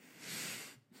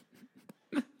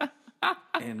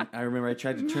 And I remember I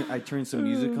turned some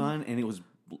music on, and it was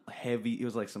heavy. It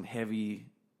was like some heavy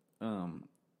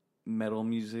metal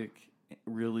music,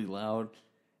 really loud.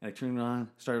 And I turned it on,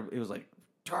 it was like,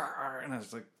 and I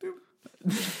was like, dude,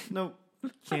 nope,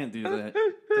 can't do that.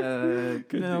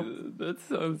 No. That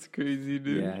sounds crazy,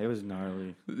 dude. Yeah, it was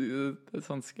gnarly. That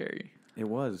sounds scary. It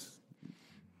was.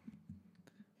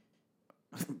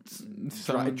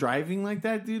 Driving like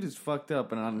that, dude, is fucked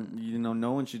up, and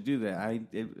no one should do that. I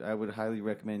would highly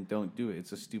recommend don't do it.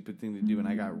 It's a stupid thing to do, and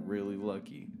I got really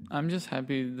lucky. I'm just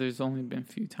happy there's only been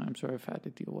a few times where I've had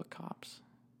to deal with cops.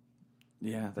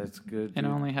 Yeah, that's good. And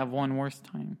I only have one worst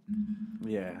time.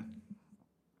 Yeah.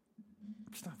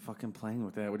 Stop fucking playing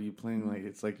with that. What are you playing like?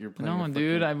 It's like you're playing. No,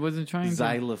 dude, I wasn't trying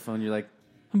xylophone. You're like,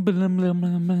 blah, blah,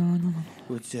 blah, blah.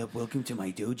 What's up? Welcome to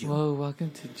my dojo. Whoa, welcome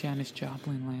to Janis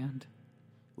Joplin land.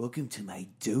 Welcome to my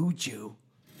dojo.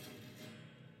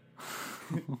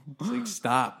 It's like,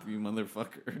 stop, you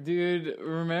motherfucker. Dude,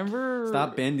 remember?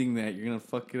 Stop bending that. You're going to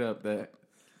fuck it up. That.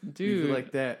 Dude.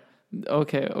 Like that.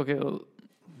 Okay.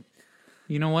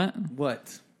 You know what?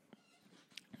 What?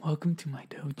 Welcome to my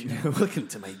dojo. Welcome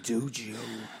to my dojo.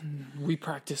 We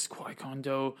practice Kwai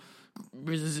Kondo,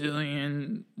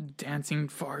 Brazilian dancing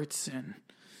farts, and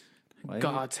Why?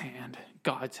 God's hand.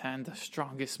 God's hand, the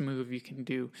strongest move you can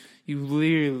do. You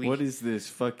literally... What is this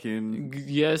fucking...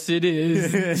 Yes, it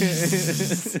is.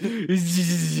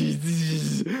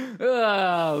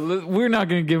 We're not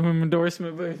going to give him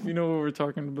endorsement, but if you know what we're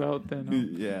talking about,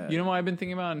 then... Yeah. You know what I've been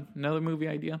thinking about? Another movie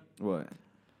idea? What?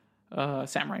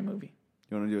 Samurai movie.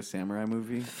 You want to do a samurai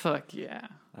movie? Fuck yeah.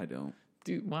 I don't.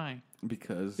 Dude, why?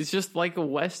 Because... It's just like a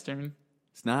Western.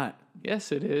 It's not.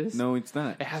 Yes, it is. No, it's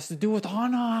not. It has to do with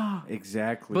honor.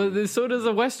 Exactly. But so does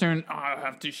a Western. I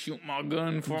have to shoot my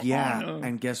gun for honor.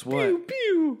 And guess what? Pew,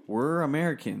 pew. We're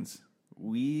Americans.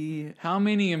 How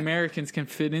many Americans can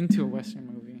fit into a Western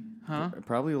movie? Huh?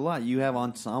 Probably a lot. You have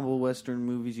ensemble Western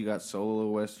movies. You got solo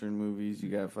Western movies. You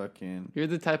got fucking... You're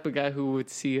the type of guy who would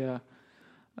see a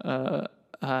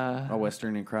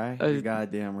Western and cry? You're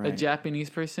goddamn right. A Japanese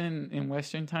person in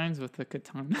Western times with a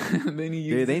katana. Then he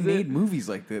uses they made movies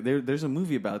like that. There's a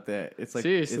movie about that. It's like...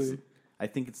 Seriously. I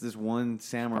think it's this one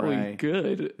samurai. Probably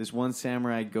good. This one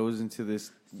samurai goes into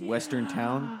this Western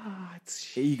town.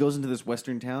 He goes into this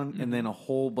Western town, and then a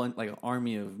whole bunch, like an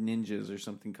army of ninjas or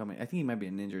something coming. I think he might be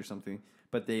a ninja or something.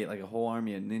 But they, like a whole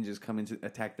army of ninjas come in to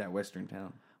attack that Western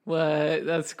town. What?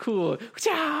 That's cool.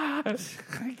 I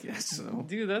guess so.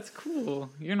 Dude, that's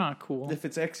cool. You're not cool. If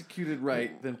it's executed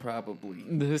right, then probably.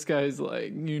 This guy's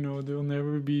like, there'll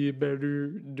never be a better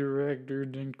director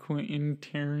than Quentin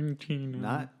Tarantino.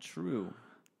 Not true.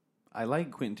 I like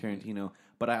Quentin Tarantino,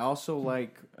 but I also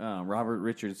like Robert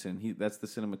Richardson. That's the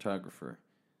cinematographer.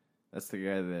 That's the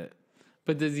guy that...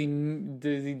 But does he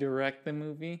direct the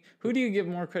movie? Who do you give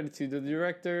more credit to, the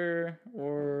director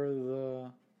or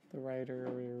the writer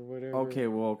or whatever? Okay,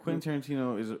 well, Quentin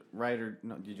Tarantino is a writer.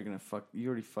 No, dude, you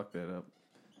already fucked that up.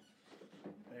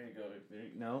 There you go.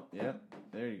 No, yep.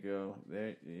 There you go.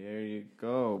 There you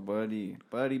go, buddy,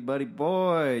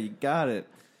 boy. You got it.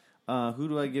 Who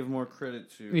do I give more credit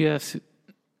to? Yes.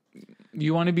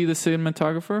 You want to be the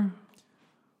cinematographer?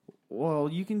 Well,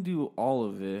 you can do all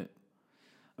of it.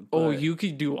 You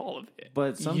could do all of it.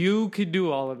 But you could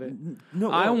do all of it. No,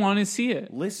 I want to see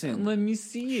it. Listen. Let me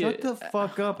see Shut it. the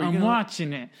fuck up. I'm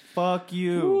watching it. Fuck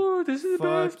you. Ooh, this is the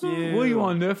best. Fuck you. What, you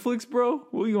on Netflix, bro?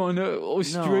 What, you on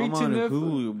straight I'm to on Netflix?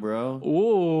 Hulu, bro.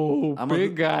 Whoa,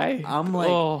 big guy. I'm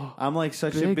like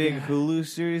such a big Hulu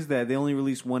series that they only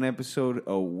release one episode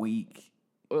a week.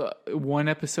 One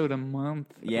episode a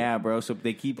month. Yeah, bro. So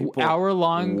they keep people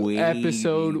hour-long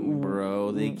episode,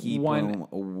 bro. They keep them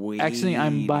waiting. Actually,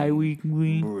 I'm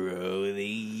bi-weekly, bro. They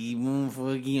keep them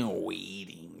fucking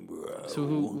waiting, bro. So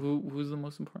who's the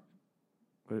most important?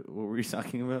 What were you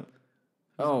talking about?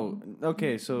 Oh,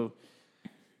 okay. So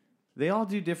they all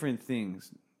do different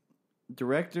things.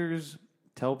 Directors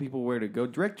tell people where to go.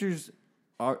 Directors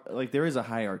are like, there is a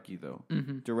hierarchy though.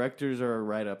 Mm-hmm. Directors are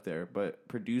right up there, but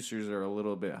producers are a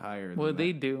little bit higher. What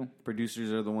they do? Producers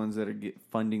are the ones that are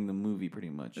funding the movie, pretty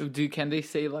much. Can they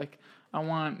say like, I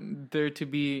want there to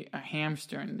be a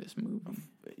hamster in this movie?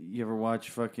 You ever watch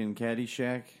fucking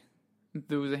Caddyshack?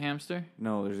 There was a hamster?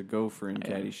 No, there's a gopher in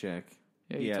Caddyshack.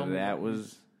 Yeah, that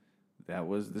was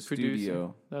the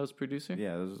studio. That was producer?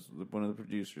 Yeah, one of the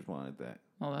producers wanted that.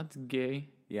 Oh, that's gay.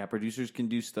 Yeah, producers can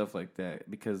do stuff like that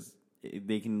because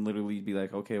they can literally be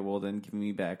like, okay, well then give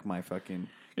me back my fucking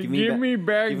give me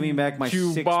back my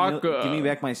Chewbacca. Give me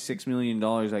back my $6 million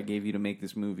I gave you to make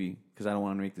this movie because I don't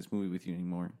want to make this movie with you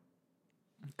anymore.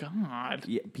 God,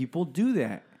 yeah, people do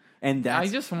that, and that's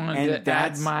I just wanted to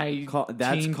add my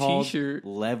that's team called T-shirt.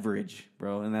 Leverage,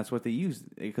 bro, and that's what they use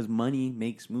because money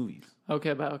makes movies.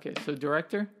 Okay, so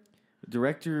director.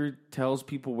 Director tells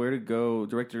people where to go.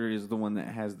 Director is the one that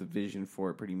has the vision for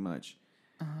it, pretty much.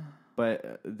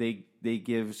 But they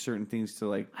give certain things to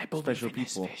like special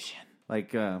people,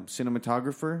 like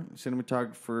cinematographer,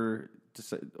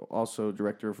 also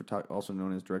director of also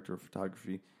known as director of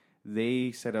photography.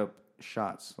 They set up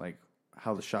shots, like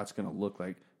how the shot's gonna look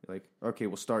like. Like, okay,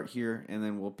 we'll start here and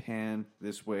then we'll pan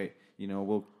this way.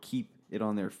 We'll keep it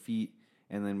on their feet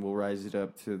and then we'll rise it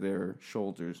up to their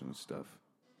shoulders and stuff.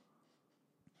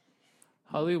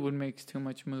 Hollywood makes too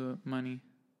much money.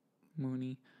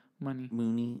 Mooney.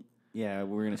 Yeah,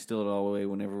 we're gonna steal it all away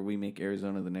whenever we make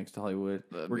Arizona the next Hollywood.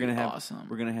 We're gonna have awesome.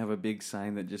 We're gonna have a big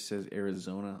sign that just says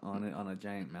Arizona on it on a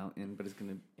giant mountain, but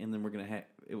and then we're gonna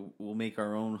we'll make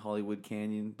our own Hollywood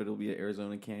Canyon, but it'll be an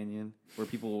Arizona Canyon where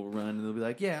people will run and they'll be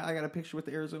like, "Yeah, I got a picture with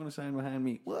the Arizona sign behind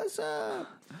me. What's up?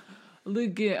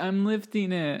 Look it, I'm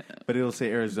lifting it." But it'll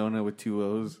say Arizona with 2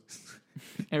 O's.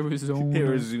 Arizona.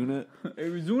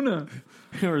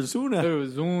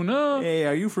 Hey,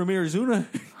 are you from Arizona?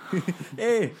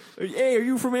 Hey, are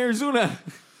you from Arizona?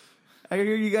 I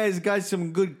hear you guys got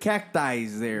some good cacti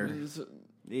there.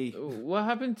 Hey. What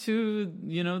happened to,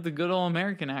 the good old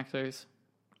American actors?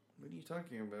 What are you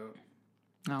talking about?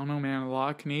 I don't know, man. A lot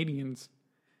of Canadians.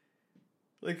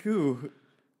 Like who?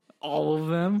 All of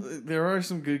them. There are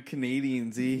some good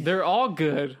Canadians, They're all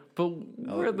good, but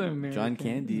we're the Americans. John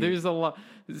Candy. There's a lot.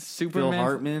 Superman. Phil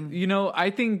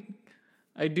Hartman.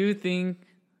 I do think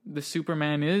the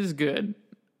Superman is good.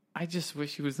 I just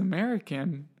wish he was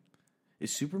American.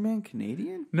 Is Superman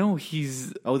Canadian? No,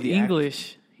 he's the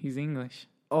English. He's English.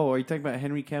 Oh, are you talking about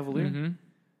Henry Cavill? Mm-hmm.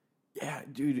 Yeah,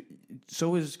 dude.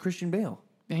 So is Christian Bale.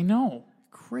 I know.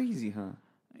 Crazy, huh?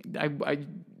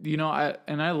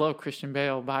 I love Christian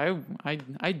Bale, but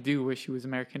I do wish he was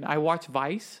American. I watch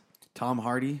Vice. Tom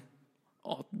Hardy.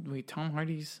 Oh wait, Tom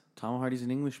Hardy's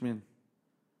an Englishman.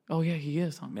 Oh yeah, he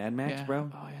is. Huh? Mad Max, bro.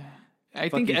 Oh yeah. I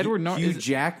think Edward Norton. Hugh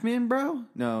Jackman, bro.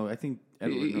 No, I think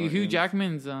Edward Norton. Hugh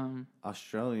Jackman's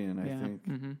Australian. I think.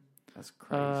 Mm-hmm. That's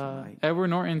crazy. Mike. Edward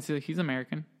Norton's he's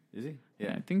American. Is he?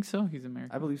 Yeah, I think so. He's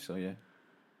American. I believe so. Yeah.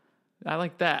 I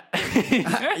like that.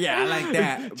 Yeah, I like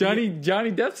that. Johnny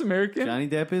Depp's American. Johnny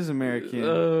Depp is American.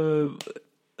 Yeah,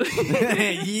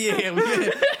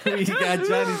 we got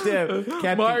Johnny Depp,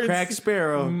 Captain Crack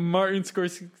Sparrow, Martin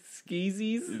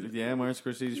Scorsese's. Yeah, Martin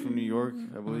Scorsese's from New York,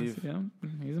 I believe. Yeah,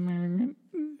 he's American.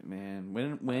 Man,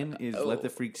 when is Let the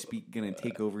Freak Speak gonna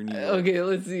take over New York? Okay,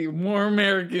 let's see. More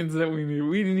Americans that we need.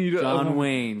 We need John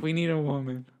Wayne. We need a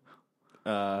woman.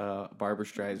 Barbara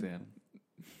Streisand.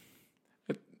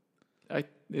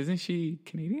 Isn't she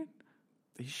Canadian?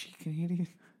 Is she Canadian?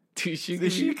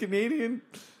 Is she Canadian?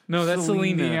 No, that's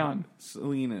Celine Dion.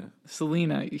 Selena.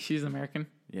 She's American.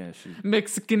 Yeah, she's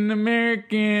Mexican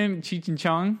American. Cheech and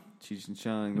Chong. Cheech and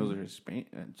Chong. Those are Spain.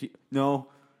 No,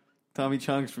 Tommy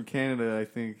Chong's from Canada, I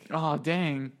think. Oh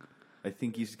dang! I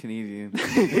think he's Canadian.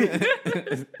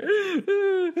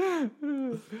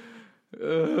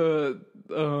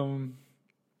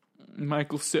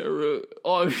 Michael Cera,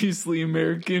 obviously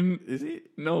American. Is he?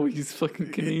 No, he's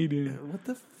fucking Canadian. What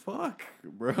the fuck,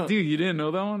 bro? Dude, you didn't know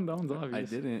that one? That one's obvious. I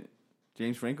didn't.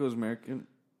 James Franco's American.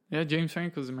 Yeah, James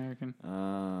Franco's American.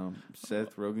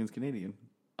 Seth Rogen's Canadian.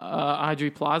 Audrey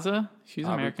Plaza, she's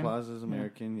Aubrey American. Plaza's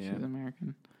American, yeah. She's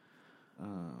American.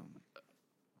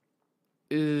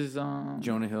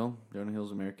 Jonah Hill? Jonah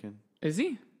Hill's American. Is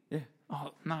he? Yeah.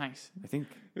 Oh, nice. I think.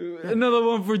 Another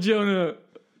one for Jonah.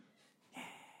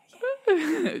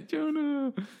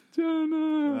 Jonah.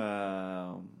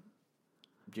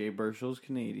 Jay Birchel's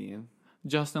Canadian.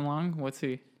 Justin Long, what's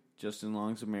he? Justin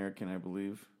Long's American, I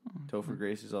believe. Topher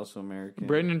Grace is also American.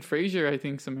 Brendan Fraser, I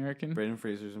think, is American. Brendan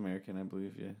Fraser's American, I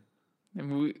believe, yeah.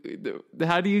 And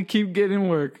how do you keep getting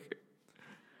work?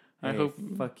 I hope.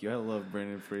 Fuck you, I love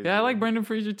Brendan Fraser. Yeah, I like Brendan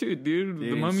Fraser too, dude.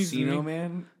 The Mummy's Encino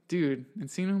Man? Dude,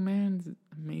 Encino Man's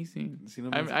amazing.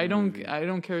 I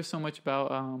don't care so much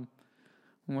about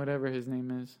whatever his name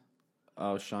is.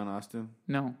 Oh, Sean Austin?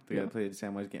 No. The guy that played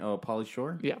Samwise Gamgee. Oh, Pauly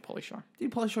Shore? Yeah, Pauly Shore. Dude,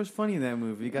 Pauly Shore's funny in that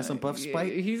movie. He got some buff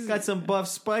spikes. He's got some buff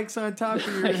spikes on top of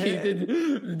your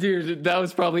head. Dude, that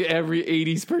was probably every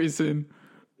 80s person.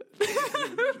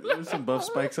 There's some buff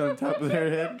spikes on top of their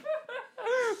head.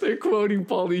 They're quoting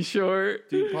Pauly Shore.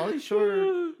 Dude, Pauly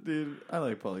Shore. Dude, I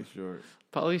like Pauly Shore.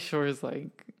 Pauly Shore is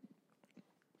like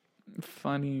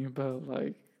funny, but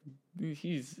like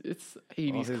it's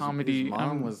 80s comedy. His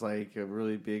mom was like a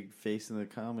really big face in the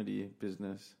comedy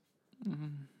business.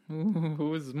 Who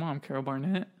was his mom? Carol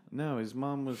Barnett? No, his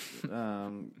mom was.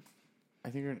 I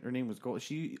think her name was Gold.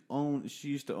 She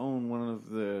used to own one of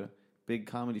the big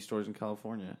comedy stores in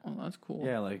California. Oh, that's cool.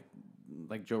 Yeah, like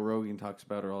Joe Rogan talks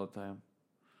about her all the time.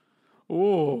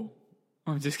 Oh,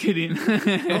 I'm just kidding.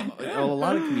 A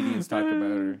lot of comedians talk about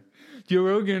her. Joe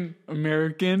Rogan,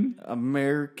 American.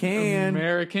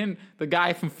 The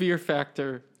guy from Fear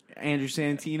Factor. Andrew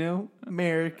Santino,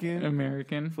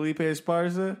 American. Felipe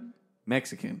Esparza,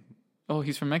 Mexican. Oh,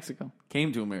 he's from Mexico.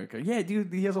 Came to America. Yeah,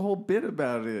 dude, he has a whole bit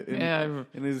about it.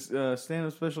 In his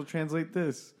stand-up special, Translate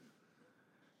This.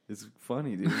 It's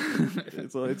funny, dude.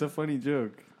 it's a funny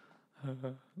joke.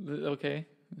 Okay.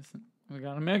 Listen, we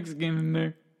got a Mexican in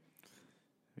there.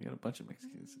 We got a bunch of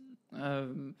Mexicans.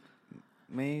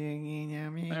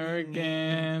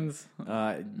 Americans.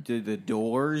 The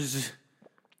Doors.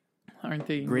 Aren't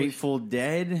they Grateful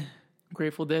Dead.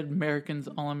 Grateful Dead, Americans,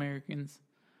 all Americans.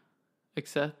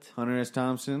 Except Hunter S.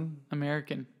 Thompson.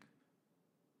 American.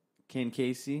 Ken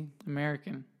Casey.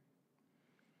 American.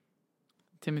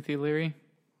 Timothy Leary.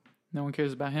 No one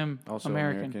cares about him. Also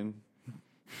American.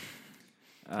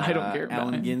 I don't care about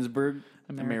Allen him. Ginsberg.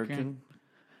 American.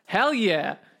 Hell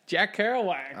yeah. Jack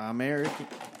Kerouac. American.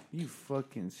 You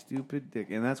fucking stupid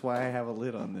dick. And that's why I have a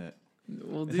lid on that.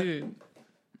 Well, dude,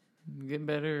 get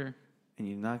better. and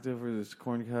you knocked over this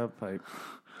corncob pipe,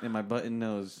 and my button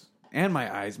nose, and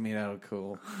my eyes made out of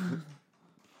coal.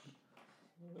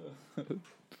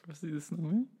 Frosty the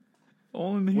Snowman?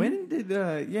 All in here? When did,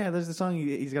 there's the song,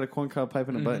 he's got a corncob pipe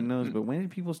and a button nose, but when did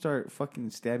people start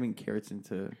fucking stabbing carrots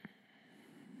into...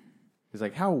 It's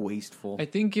like, how wasteful. I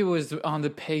think it was on the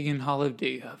pagan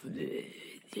holiday of...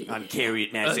 On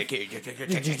Carrot Massacre.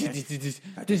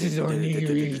 This is our New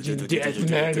Year's death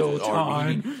metal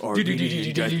time. All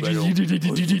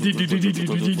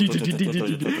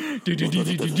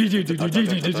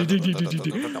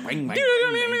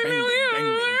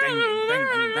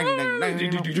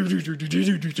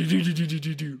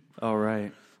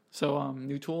right. So,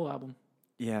 new Tool album.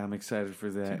 Yeah, I'm excited for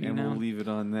that, and now. we'll leave it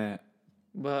on that.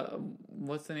 But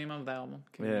what's the name of the album?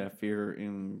 Fear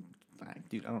in...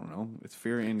 Dude, I don't know. It's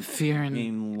Fear in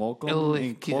Locum,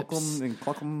 in Clocum, in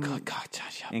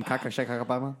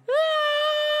Kakashakabama.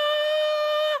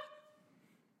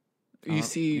 You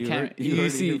see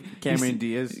Cameron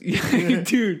Diaz.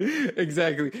 Dude,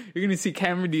 exactly. You're gonna see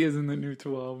Cameron Diaz in the new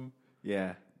Tool album.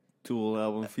 Yeah, Tool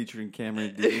album featuring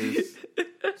Cameron Diaz.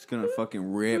 It's gonna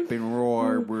fucking rip and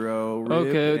roar, bro.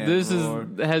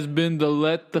 Has been the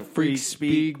Let the Freak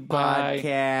Speak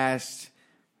podcast.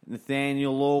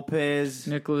 Nathaniel Lopez.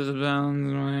 Nicholas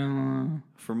Valenzuela.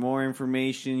 For more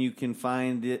information, you can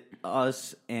find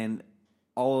us and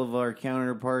all of our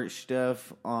counterpart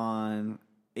stuff on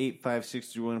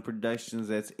 85631 Productions.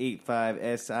 That's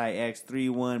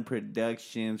 85SIX31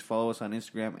 Productions. Follow us on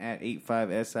Instagram at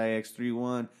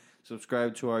 85SIX31.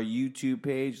 Subscribe to our YouTube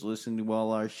page. Listen to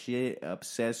all our shit.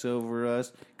 Obsess over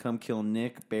us. Come kill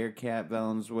Nick Bearcat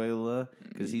Valenzuela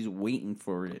because he's waiting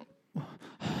for it.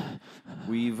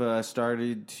 We're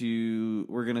going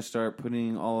to start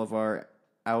putting all of our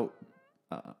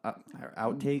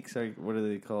outtakes, what are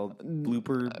they called?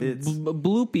 Blooper bits?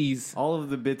 Bloopies. All of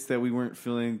the bits that we weren't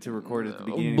feeling to record at the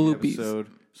beginning of the episode.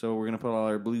 So we're going to put all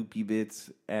our bloopy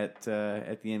bits at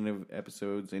the end of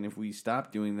episodes. And if we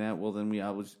stop doing that, well, then we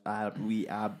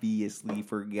obviously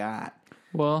forgot.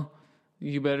 Well,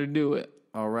 you better do it.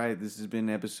 All right. This has been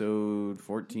episode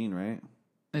 14, right?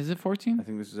 Is it 14? I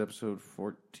think this is episode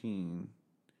 14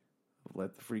 of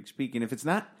Let the Freak Speak. And if it's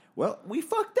not, well, we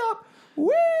fucked up.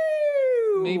 Woo!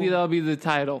 Maybe that'll be the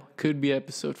title. Could be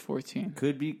episode 14.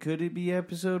 Could it be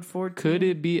episode 14? Could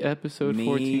it be episode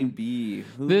 14? Maybe.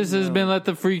 This has been Let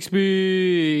the Freak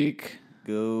Speak.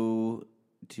 Go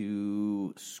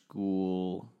to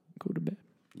school. Go to bed.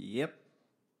 Yep.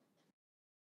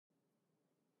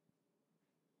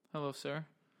 Hello, sir.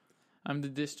 I'm the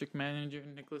district manager,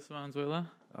 Nicholas Valenzuela.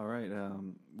 All right.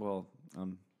 I'm a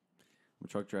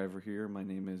truck driver here. My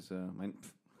name is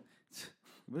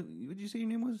what did you say your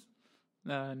name was?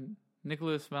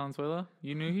 Nicholas Valenzuela.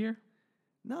 You new here?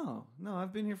 No.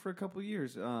 I've been here for a couple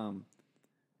years.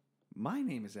 My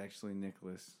name is actually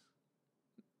Nicholas.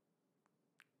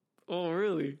 Oh,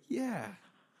 really? Yeah.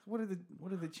 What are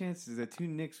the chances that two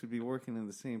Nicks would be working in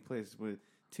the same place with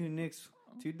two Nicks?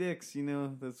 Two dicks,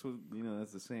 that's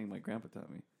the saying my grandpa taught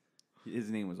me. His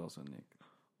name was also Nick.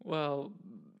 Well,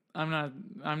 I'm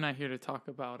not here to talk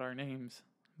about our names,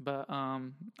 but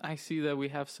I see that we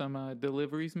have some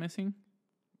deliveries missing.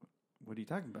 What are you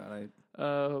talking about?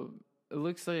 It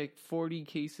looks like 40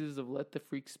 cases of Let the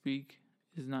Freak Speak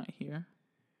is not here.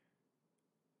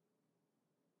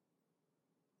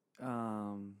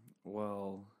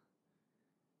 Well,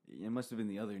 it must have been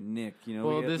the other Nick. We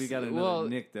got another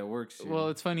Nick that works here. Well,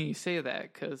 it's funny you say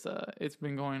that because it's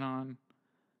been going on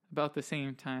about the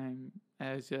same time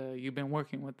as you've been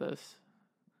working with us.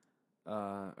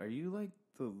 Are you like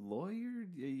the lawyer?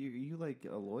 Are you like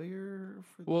a lawyer?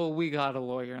 Well, we got a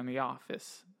lawyer in the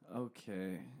office.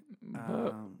 Okay.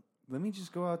 Let me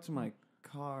just go out to my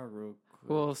car real quick.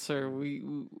 Well, sir, we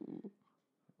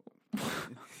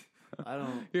I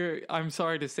don't... I'm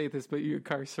sorry to say this, but your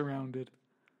car's surrounded.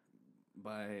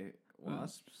 By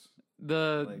wasps?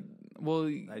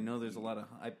 I know there's a lot of...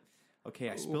 I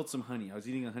spilled some honey. I was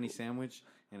eating a honey sandwich,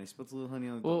 and I spilled a little honey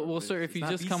on the door. Well, sir, if you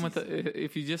just come with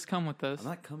us... I'm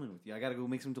not coming with you. I got to go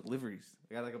make some deliveries.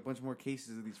 I got like a bunch more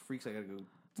cases of these freaks I got to go...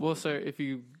 Well, sir, if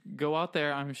you go out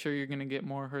there, I'm sure you're going to get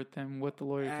more hurt than what the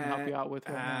lawyer can help you out with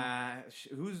right now.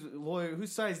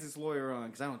 Whose side is this lawyer on?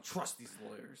 Because I don't trust these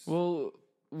lawyers. Well,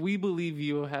 we believe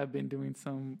you have been doing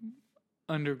some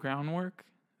underground work,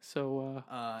 so...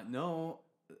 No.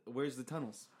 Where's the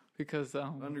tunnels? Because...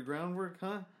 underground work,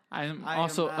 huh? I'm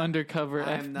also undercover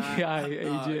FBI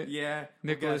agent. Yeah.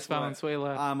 Nicholas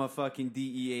Valenzuela. I'm a fucking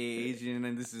DEA agent,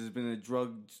 and this has been a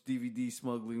drug DVD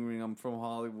smuggling ring. I'm from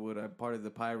Hollywood. I'm part of the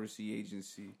piracy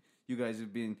agency. You guys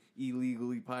have been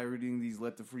illegally pirating these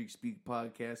Let the Freak Speak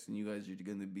podcasts, and you guys are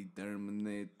going to be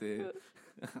terminated.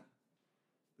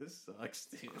 This sucks,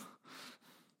 dude.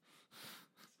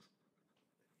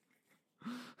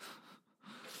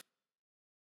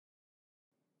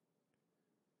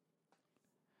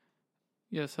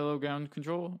 Yes, hello, ground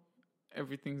control.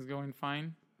 Everything's going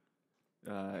fine.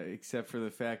 Except for the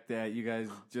fact that you guys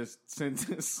just sent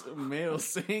us a mail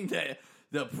saying that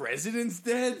the president's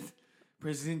dead?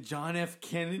 President John F.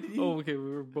 Kennedy? Oh, okay, we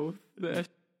were both there.